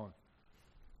as their own.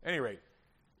 At any rate,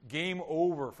 game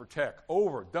over for tech.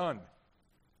 Over, done.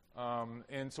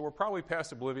 And so we're probably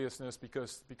past obliviousness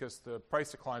because the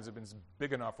price declines have been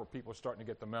big enough where people are starting to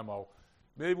get the memo.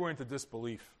 Maybe we're into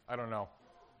disbelief. I don't know.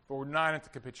 But we're not into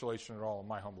capitulation at all, in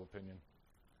my humble opinion.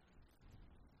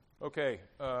 Okay,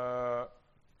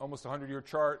 almost 100-year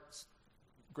chart,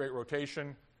 great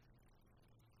rotation.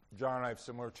 John and I have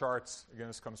similar charts. Again,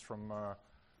 this comes from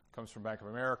Bank of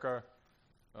America.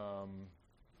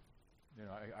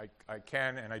 I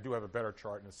can and I do have a better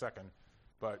chart in a second,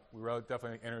 but we really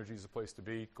definitely think energy is the place to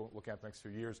be. Looking at the next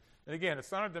few years, and again,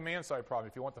 it's not a demand side problem.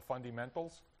 If you want the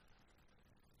fundamentals,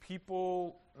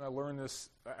 people, and I learned this.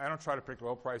 I don't try to predict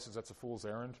oil prices. That's a fool's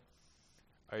errand.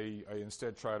 I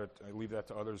instead I leave that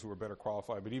to others who are better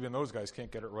qualified. But even those guys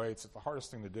can't get it right. It's the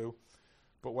hardest thing to do.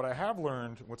 But what I have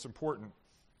learned, what's important,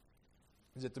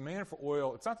 is that demand for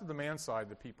oil, it's not the demand side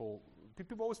that people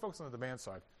always focus on the demand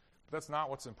side, but that's not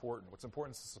what's important. What's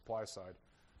important is the supply side.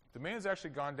 Demand's actually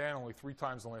gone down only 3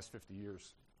 times in the last 50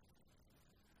 years.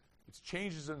 It's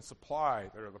changes in supply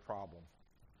that are the problem.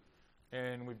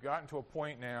 And we've gotten to a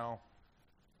point now,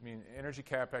 energy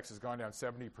capex has gone down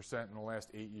 70% in the last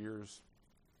 8 years.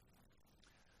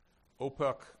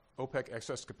 OPEC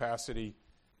excess capacity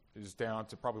is down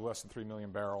to probably less than 3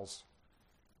 million barrels.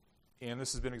 And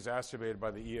this has been exacerbated by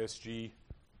the ESG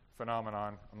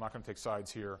phenomenon. I'm not going to take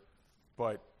sides here.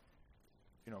 But,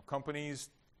 companies,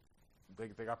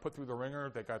 they got put through the ringer.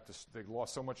 They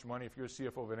lost so much money. If you're a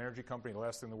CFO of an energy company, the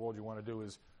last thing in the world you want to do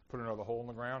is put another hole in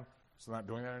the ground. So they're not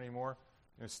doing that anymore.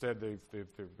 Instead,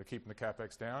 they're keeping the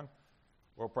capex down.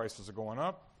 Oil prices are going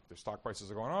up. Their stock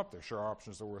prices are going up. Their share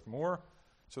options are worth more.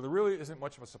 So there really isn't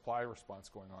much of a supply response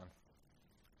going on.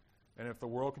 And if the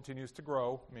world continues to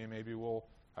grow, maybe we'll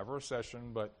have a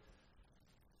recession. But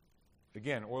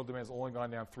again, oil demand has only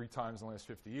gone down 3 times in the last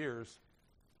 50 years.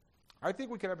 I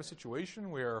think we could have a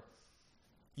situation where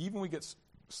even we get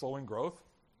slowing growth,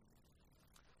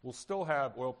 we'll still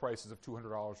have oil prices of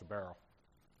 $200 a barrel.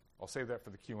 I'll save that for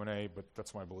the Q&A, but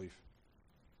that's my belief.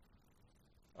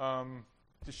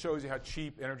 Just shows you how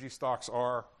cheap energy stocks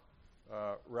are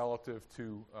relative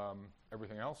to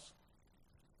everything else.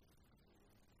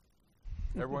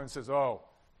 Everyone says, oh,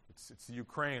 it's the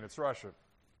Ukraine, it's Russia.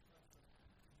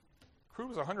 Crude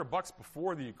was $100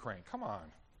 before the Ukraine. Come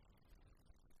on.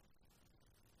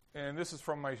 And this is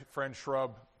from my friend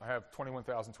Shrub. I have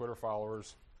 21,000 Twitter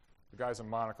followers. The guy's in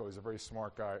Monaco. He's a very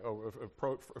smart guy.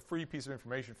 A free piece of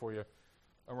information for you.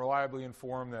 I'm reliably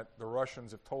informed that the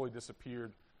Russians have totally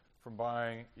disappeared from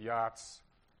buying yachts,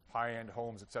 high-end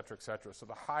homes, et cetera, et cetera. So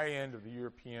the high end of the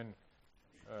European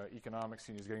economic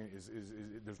scene is getting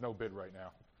there's no bid right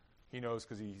now. He knows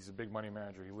because he's a big money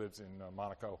manager. He lives in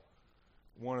Monaco.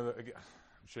 I'm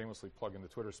shamelessly plugging the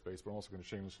Twitter space, but I'm also going to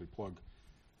shamelessly plug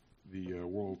the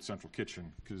World Central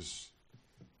Kitchen because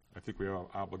I think we have an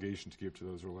obligation to give to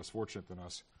those who are less fortunate than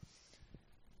us.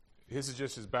 His is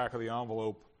just his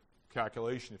back-of-the-envelope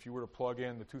calculation. If you were to plug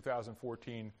in the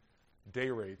 2014 day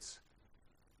rates,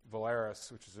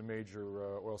 Valaris, which is a major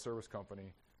oil service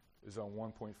company, is on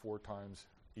 1.4 times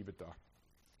EBITDA.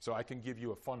 So I can give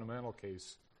you a fundamental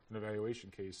case, an evaluation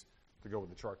case, to go with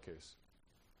the chart case.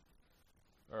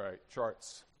 All right,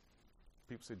 charts.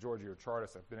 People say, George, you're a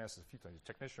chartist. I've been asked this a few times. You're a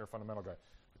technician or a fundamental guy.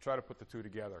 I try to put the two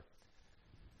together.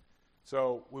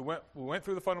 So we went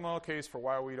through the fundamental case for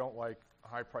why we don't like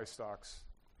high-priced stocks,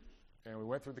 and we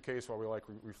went through the case why we like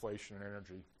reflation and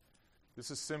energy.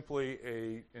 This is simply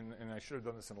and I should have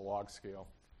done this in a log scale,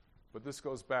 but this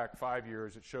goes back 5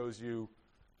 years. It shows you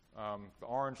the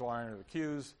orange line are the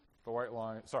Qs, the white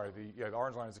line, the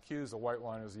orange line is the Qs, the white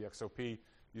line is the XOP,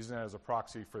 using that as a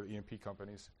proxy for the E&P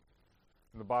companies.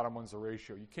 And the bottom one's the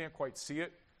ratio. You can't quite see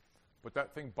it, but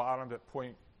that thing bottomed at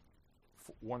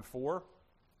 0.14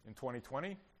 in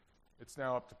 2020. It's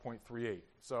now up to 0.38.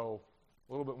 So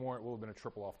a little bit more, it will have been a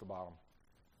triple off the bottom.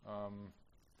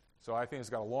 So I think it's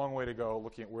got a long way to go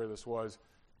looking at where this was.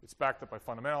 It's backed up by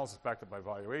fundamentals. It's backed up by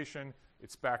valuation.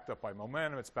 It's backed up by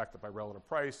momentum. It's backed up by relative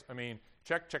price. I mean,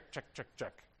 check, check, check, check,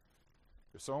 check.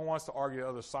 If someone wants to argue the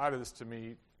other side of this to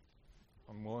me,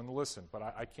 I'm willing to listen, but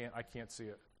I can't see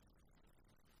it.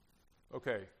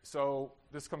 Okay, so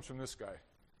this comes from this guy.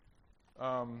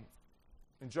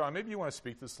 And John, maybe you want to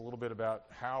speak to this a little bit about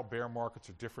how bear markets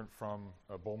are different from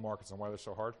bull markets and why they're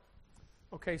so hard?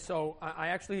 Okay, so I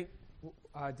actually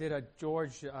did a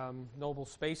George Noble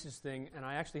Spaces thing, and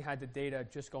I actually had the data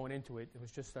just going into it. It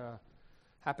was just a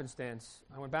happenstance.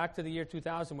 I went back to the year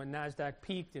 2000 when NASDAQ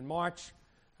peaked in March,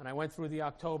 and I went through the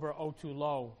October 02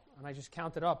 low, and I just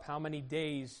counted up how many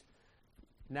days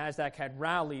NASDAQ had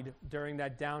rallied during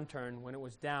that downturn when it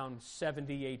was down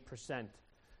 78%.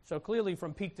 So clearly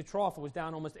from peak to trough, it was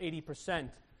down almost 80%.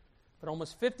 But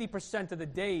almost 50% of the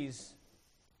days,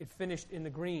 it finished in the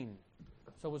green.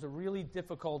 So it was a really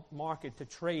difficult market to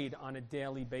trade on a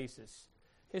daily basis.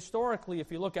 Historically,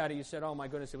 if you look at it, you said, oh my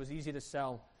goodness, it was easy to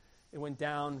sell. It went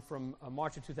down from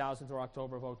March of 2000 through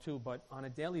October of 02, but on a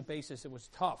daily basis, it was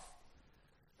tough.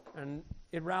 And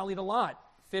it rallied a lot.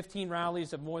 15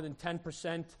 rallies of more than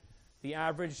 10%. The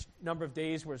average number of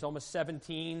days was almost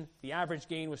 17. The average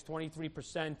gain was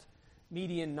 23%.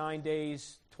 Median 9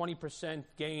 days, 20%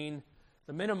 gain.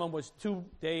 The minimum was 2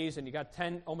 days, and you got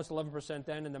 10, almost 11%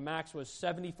 then, and the max was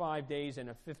 75 days and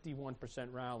a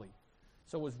 51% rally.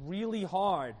 So it was really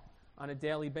hard on a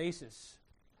daily basis.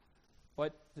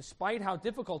 But despite how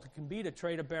difficult it can be to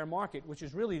trade a bear market, which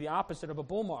is really the opposite of a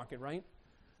bull market, right?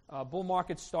 Bull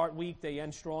markets start weak, they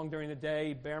end strong during the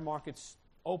day. Bear markets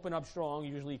open up strong,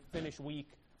 usually finish weak.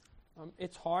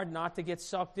 It's hard not to get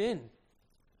sucked in.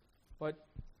 But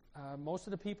most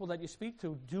of the people that you speak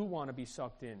to do want to be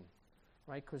sucked in,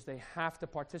 right? Because they have to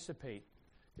participate.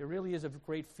 There really is a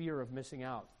great fear of missing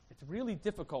out. It's really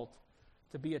difficult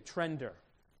to be a trender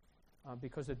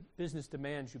because the business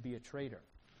demands you be a trader.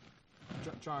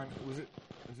 John, was it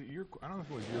your? I don't know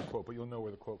if it was your quote, but you'll know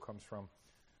where the quote comes from.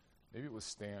 Maybe it was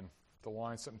Stan. The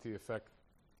line, something to the effect,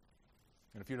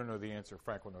 and if you don't know the answer,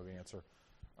 Frank will know the answer.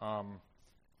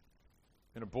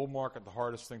 in a bull market, the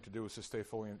hardest thing to do is to stay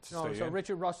fully in. So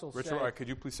Richard Russell said. Could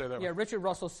you please say that? Yeah, Richard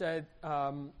Russell said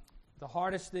the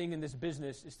hardest thing in this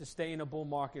business is to stay in a bull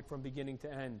market from beginning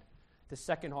to end. The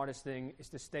second hardest thing is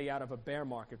to stay out of a bear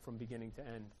market from beginning to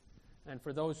end. And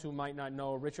for those who might not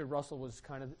know, Richard Russell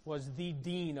was the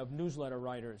dean of newsletter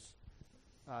writers.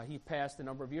 He passed a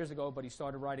number of years ago, but he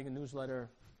started writing a newsletter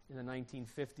in the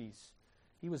 1950s.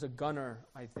 He was a gunner,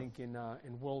 I think, in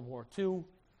World War II,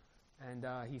 and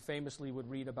he famously would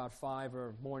read about 5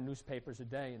 or more newspapers a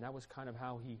day, and that was kind of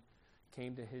how he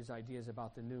came to his ideas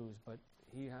about the news. But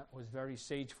he was very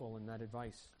sageful in that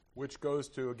advice. Which goes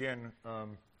to, again, I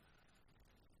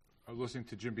was listening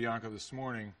to Jim Bianco this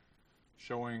morning,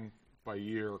 showing by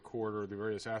year or quarter the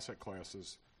various asset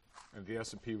classes, and the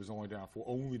S&P was only down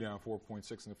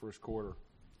 4.6 in the first quarter.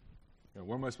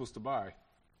 What am I supposed to buy?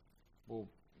 Well,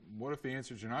 what if the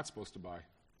answer is you're not supposed to buy?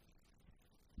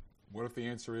 What if the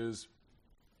answer is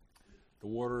the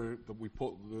water that we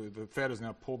pull, the Fed has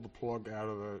now pulled the plug out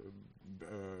of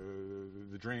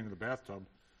the drain of the bathtub,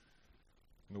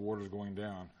 and the water's going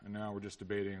down, and now we're just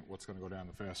debating what's going to go down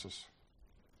the fastest.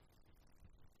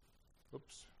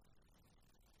 Oops.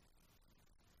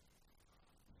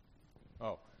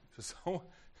 Oh, so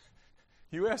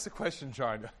you asked a question,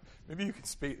 John. Maybe you can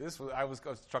speak. I was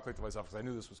chuckling to myself because I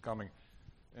knew this was coming.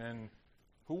 And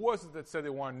who was it that said they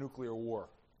wanted nuclear war?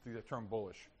 The term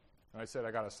bullish. And I said,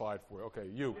 I got a slide for you. Okay,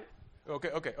 you.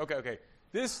 Okay.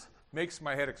 This makes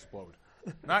my head explode.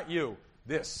 Not you.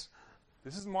 This.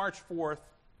 This is March 4th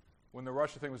when the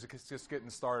Russia thing was just getting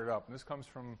started up. And this comes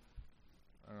from,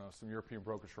 I don't know, some European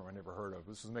brokerage firm I never heard of.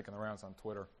 This was making the rounds on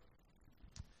Twitter.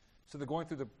 So they're going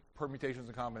through the permutations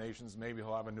and combinations. Maybe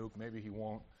he'll have a nuke. Maybe he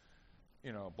won't.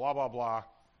 Blah, blah, blah.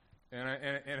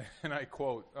 And I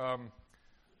quote,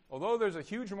 although there's a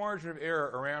huge margin of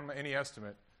error around any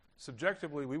estimate,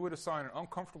 subjectively, we would assign an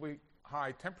uncomfortably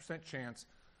high 10% chance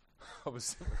of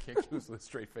I can't use with a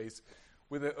straight face,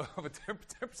 of a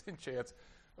 10% chance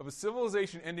of a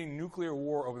civilization-ending nuclear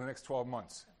war over the next 12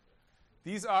 months.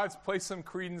 These odds place some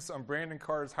credence on Brandon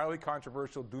Carter's highly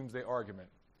controversial doomsday argument.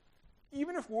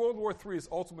 Even if World War III is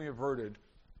ultimately averted,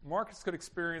 markets could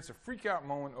experience a freak-out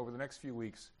moment over the next few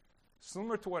weeks,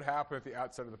 similar to what happened at the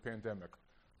outset of the pandemic.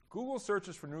 Google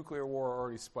searches for nuclear war are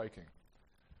already spiking.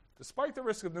 Despite the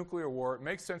risk of nuclear war, it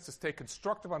makes sense to stay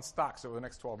constructive on stocks over the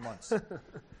next 12 months.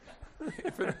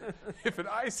 If an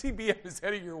ICBM is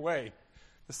heading your way,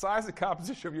 the size and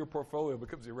composition of your portfolio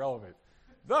becomes irrelevant.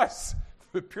 Thus,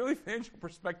 from a purely financial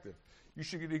perspective, you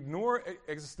should ignore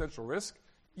existential risk,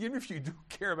 even if you do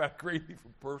care about it greatly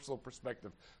from a personal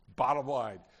perspective. Bottom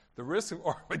line, the risk of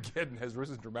Armageddon has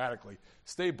risen dramatically.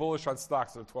 Stay bullish on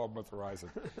stocks on a 12-month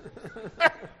horizon.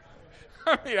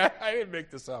 I mean, I didn't make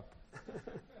this up.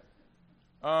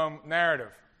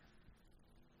 Narrative.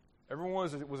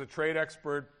 Everyone was a trade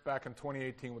expert back in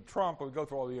 2018 with Trump, but we go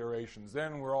through all the iterations.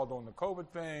 Then we're all doing the COVID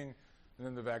thing, and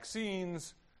then the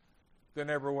vaccines. Then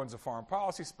everyone's a foreign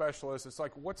policy specialist. It's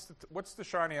like, what's the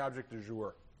shiny object du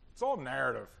jour? It's all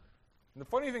narrative. And the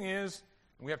funny thing is,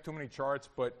 and we have too many charts,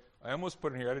 but I almost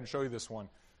put it in here. I didn't show you this one.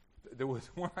 There was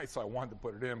one I saw I wanted to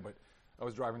put it in, but I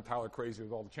was driving Tyler crazy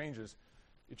with all the changes.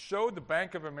 It showed the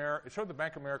Bank of America. It showed the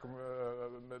Bank of America,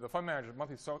 the fund manager,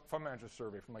 monthly fund manager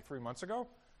survey from like 3 months ago,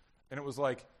 and it was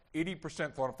like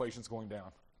 80% thought inflation's going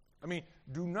down. I mean,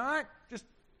 do not just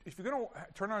if you're going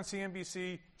to turn on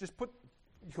CNBC, just put.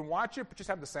 You can watch it, but just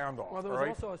have the sound off. Well, there was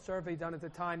also a survey done at the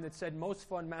time that said most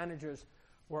fund managers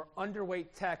were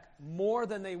underweight tech more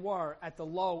than they were at the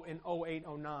low in 08,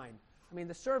 09. I mean,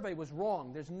 the survey was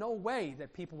wrong. There's no way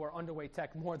that people were underweight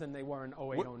tech more than they were in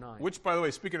 08, 09. Which, by the way,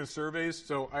 speaking of surveys,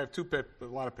 so I have a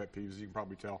lot of pet peeves, you can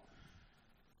probably tell.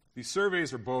 These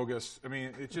surveys are bogus. I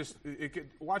mean,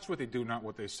 watch what they do, not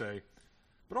what they say.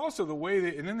 But also the way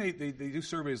they do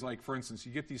surveys like, for instance,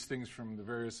 you get these things from the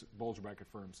various bulge bracket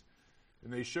firms,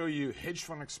 and they show you hedge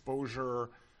fund exposure,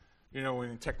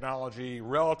 in technology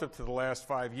relative to the last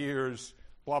 5 years,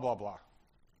 blah, blah, blah.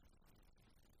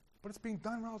 But it's being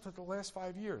done relative to the last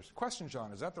 5 years. Question,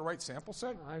 John, is that the right sample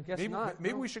set? I guess not.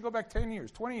 Maybe we should go back 10 years,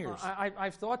 20 years.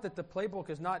 I've thought that the playbook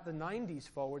is not the 90s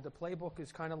forward. The playbook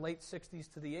is kind of late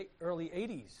 60s to the early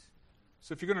 80s.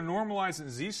 So if you're going to normalize and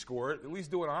Z-score it, at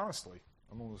least do it honestly.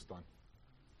 I'm almost done.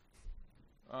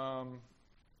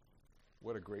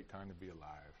 What a great time to be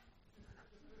alive.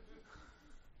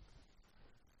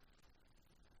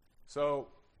 So,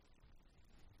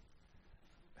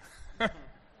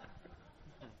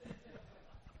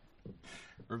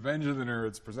 Revenge of the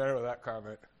Nerds, presented with that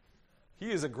comment.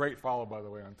 He is a great follow, by the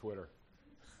way, on Twitter.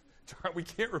 John, we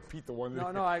can't repeat the one.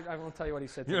 No, I won't tell you what he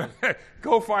said to me.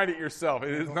 Go find it yourself.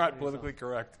 It is not politically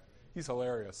correct. He's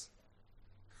hilarious.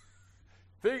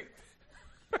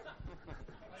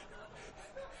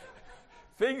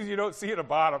 Things you don't see at the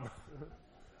bottom.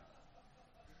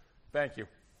 Thank you.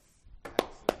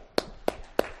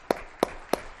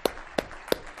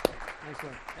 Nice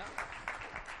one.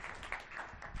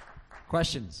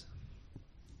 Questions?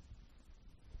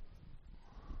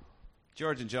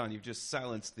 George and John, you've just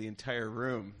silenced the entire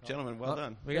room. Gentlemen, well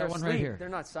done. We got They're one right asleep. here. They're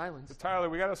not silenced. Tyler,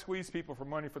 we got to squeeze people for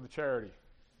money for the charity.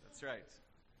 That's right.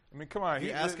 I mean, come on. If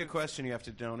you ask a question, you have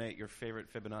to donate your favorite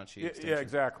Fibonacci extension. Yeah,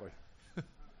 exactly.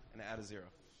 And add a 0.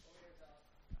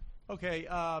 Okay,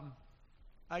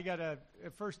 I got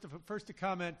first to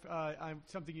comment on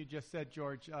something you just said,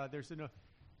 George. There's a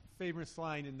famous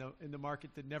line in the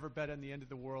market that never bet on the end of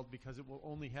the world because it will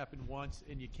only happen once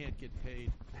and you can't get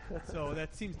paid. So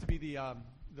that seems to be there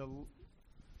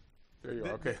you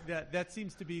are. Okay. That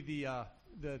seems to be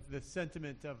the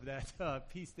sentiment of that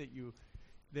piece that you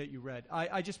read.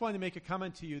 I just wanted to make a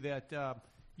comment to you that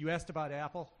you asked about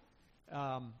Apple.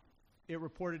 It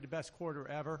reported the best quarter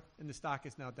ever, and the stock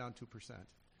is now down 2%.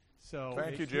 So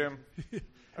thank you, Jim.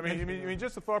 I mean,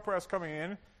 just the thought process coming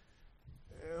in.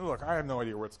 Look, I have no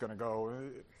idea where it's going to go.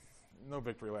 No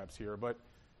victory laps here, but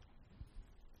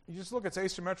you just look. It's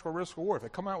asymmetrical risk reward. If they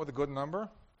come out with a good number,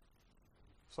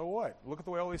 so what? Look at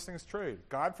the way all these things trade.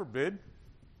 God forbid,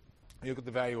 you look at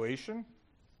the valuation.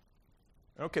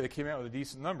 Okay, they came out with a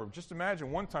decent number. Just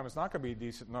imagine one time it's not going to be a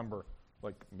decent number.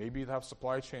 Like maybe they have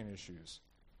supply chain issues.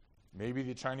 Maybe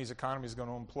the Chinese economy is going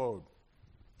to implode.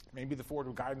 Maybe the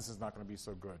forward guidance is not going to be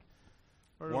so good.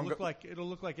 Or it'll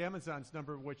look like Amazon's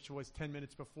number, which was 10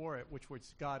 minutes before it, which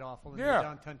was god awful, and Yeah. they're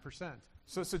down 10%.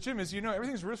 So Jim, as you know,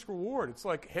 everything's risk reward. It's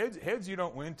like heads you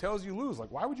don't win, tails you lose.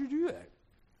 Like why would you do that?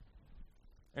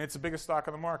 And it's the biggest stock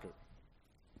on the market.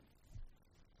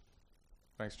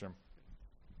 Thanks, Jim.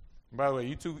 And by the way,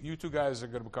 you two guys are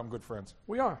going to become good friends.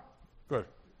 We are. Good.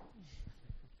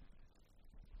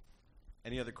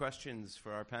 Any other questions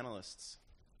for our panelists?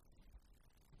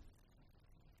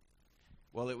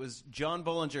 Well, it was John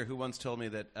Bollinger who once told me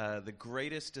that the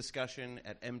greatest discussion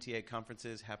at MTA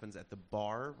conferences happens at the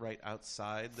bar right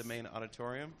outside the main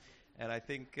auditorium. And I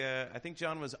think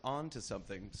John was on to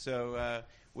something. So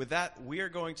with that, we are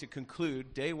going to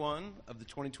conclude day 1 of the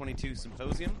 2022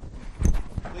 symposium.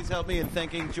 Please help me in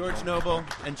thanking George Noble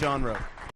and John Roque.